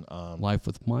Disney one. Life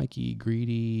with Mikey,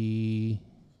 Greedy.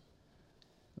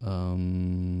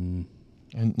 And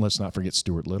let's not forget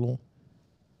Stuart Little.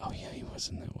 Oh yeah, he was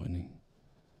in that, wasn't he?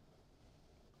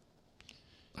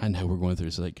 I know we're going through.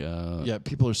 It's like yeah,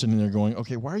 people are sitting there going,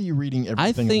 "Okay, why are you reading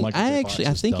everything?" I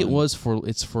think it was for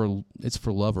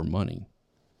Love or Money.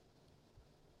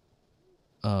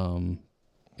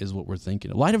 Is what we're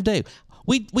thinking. Light of Day.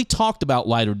 We talked about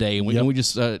Light of Day, and we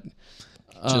just him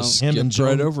and Joan,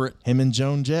 right over it. Him and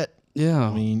Joan Jett. Yeah,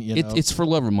 I mean, it's For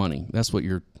Love or Money. That's what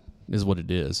is what it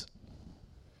is.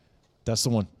 That's the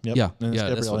one. Yep. Yeah,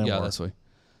 that's way.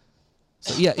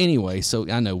 So yeah. Anyway, so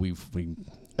I know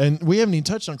and we haven't even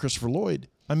touched on Christopher Lloyd.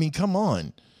 I mean, come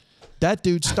on, that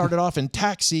dude started off in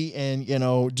Taxi and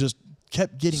just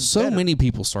kept getting so better. many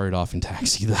people started off in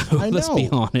Taxi, though. I Let's know, be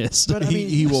honest. but I mean,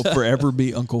 he will forever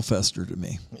be Uncle Fester to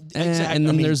me. Exactly. And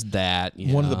then there's that.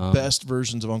 One of the best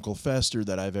versions of Uncle Fester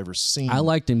that I've ever seen. I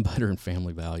liked him better in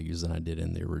Family Values than I did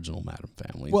in the original Madam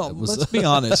Family. Well, let's be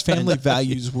honest. Family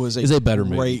Values was a better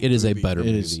movie. It is a better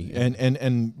movie. Is.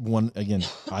 And one again,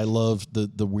 I love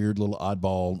the weird little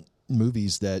oddball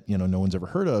movies that no one's ever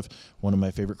heard of. One of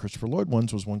my favorite Christopher Lloyd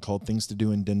ones was one called Things to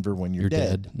Do in Denver When You're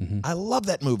Dead. Mm-hmm. I love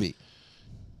that movie.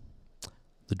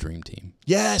 The Dream Team.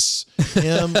 Yes,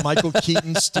 him, Michael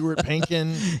Keaton, Stuart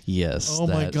Pankin. Yes. Oh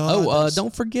my God.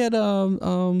 Don't forget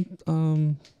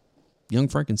Young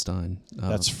Frankenstein.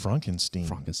 That's Frankenstein.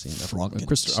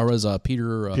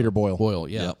 Peter Boyle. Boyle.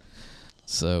 Yeah. Yep.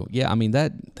 So yeah, I mean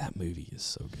that movie is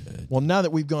so good. Well, now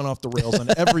that we've gone off the rails on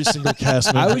every single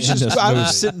cast member, I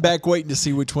was sitting back waiting to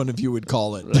see which one of you would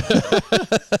call it.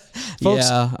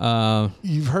 Folks,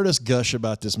 you've heard us gush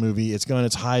about this movie. It's gone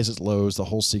its highs, its lows, the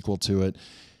whole sequel to it.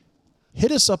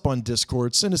 Hit us up on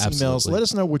Discord. Send us emails. Let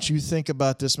us know what you think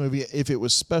about this movie. If it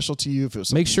was special to you, if it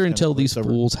was make sure and tell these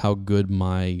fools how good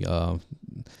my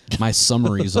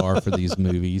summaries are for these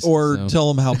movies, or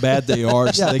tell them how bad they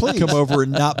are, so they can come over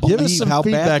and not believe Give us some how bad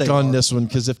feedback they on are. this one,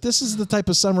 because if this is the type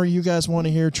of summary you guys want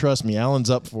to hear, trust me, Alan's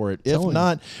up for it. If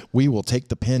not, we will take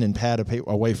the pen and pad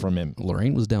away from him.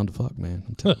 Lorraine was down to fuck, man.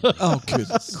 I'm telling you. Oh,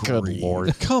 good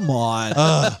Lord! Come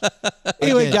on.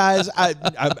 Anyway, guys,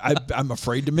 I'm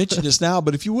afraid to mention this now,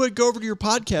 but if you would go over to your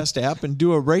podcast app and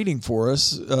do a rating for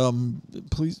us,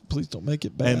 please don't make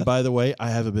it bad. And by the way,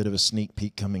 I have a bit of a sneak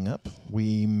peek coming up.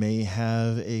 We may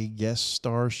have a guest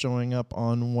star showing up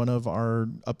on one of our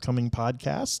upcoming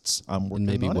podcasts. I'm working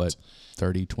maybe on it.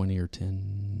 30, 20, or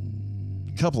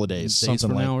 10 couple of days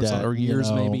something like that, or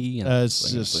years maybe.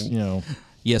 It's just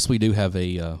Yes, we do have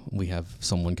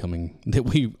someone coming that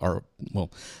we are.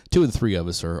 Well, two of the three of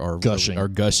us are gushing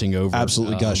over,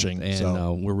 absolutely gushing. And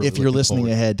so we're really if you're listening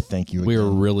ahead, thank you. We're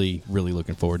really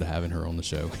looking forward to having her on the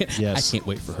show. Yes, I can't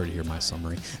wait for her to hear my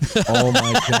summary. Oh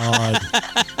my God,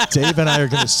 Dave and I are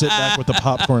going to sit back with the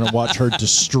popcorn and watch her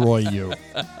destroy you.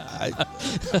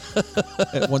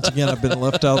 Once again, I've been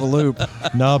left out of the loop.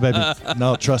 No, baby.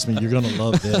 No, trust me. You're going to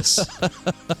love this.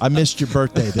 I missed your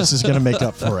birthday. This is going to make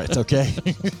up for it, okay?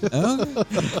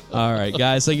 All right,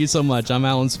 guys. Thank you so much. I'm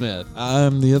Alan Smith.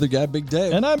 I'm the other guy, Big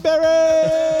Dave. And I'm Barry.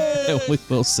 And we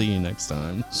will see you next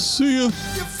time. See ya.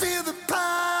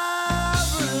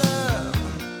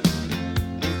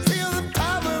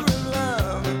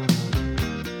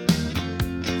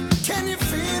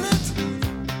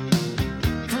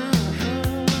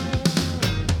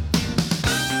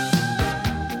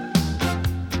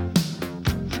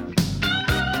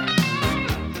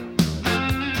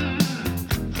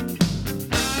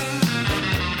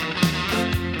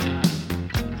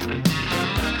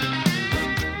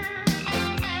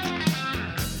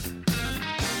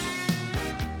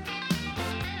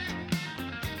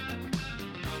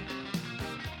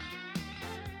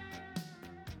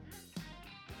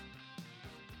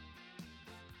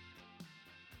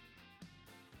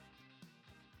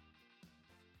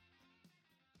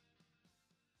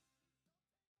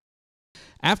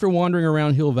 After wandering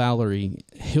around Hill Valley,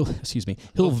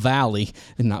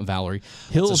 and not Valerie.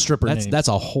 That's a stripper name. That's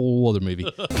a whole other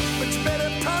movie.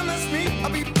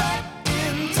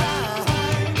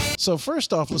 So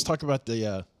first off, let's talk about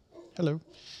the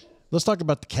Let's talk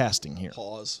about the casting here.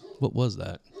 Pause. What was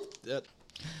that?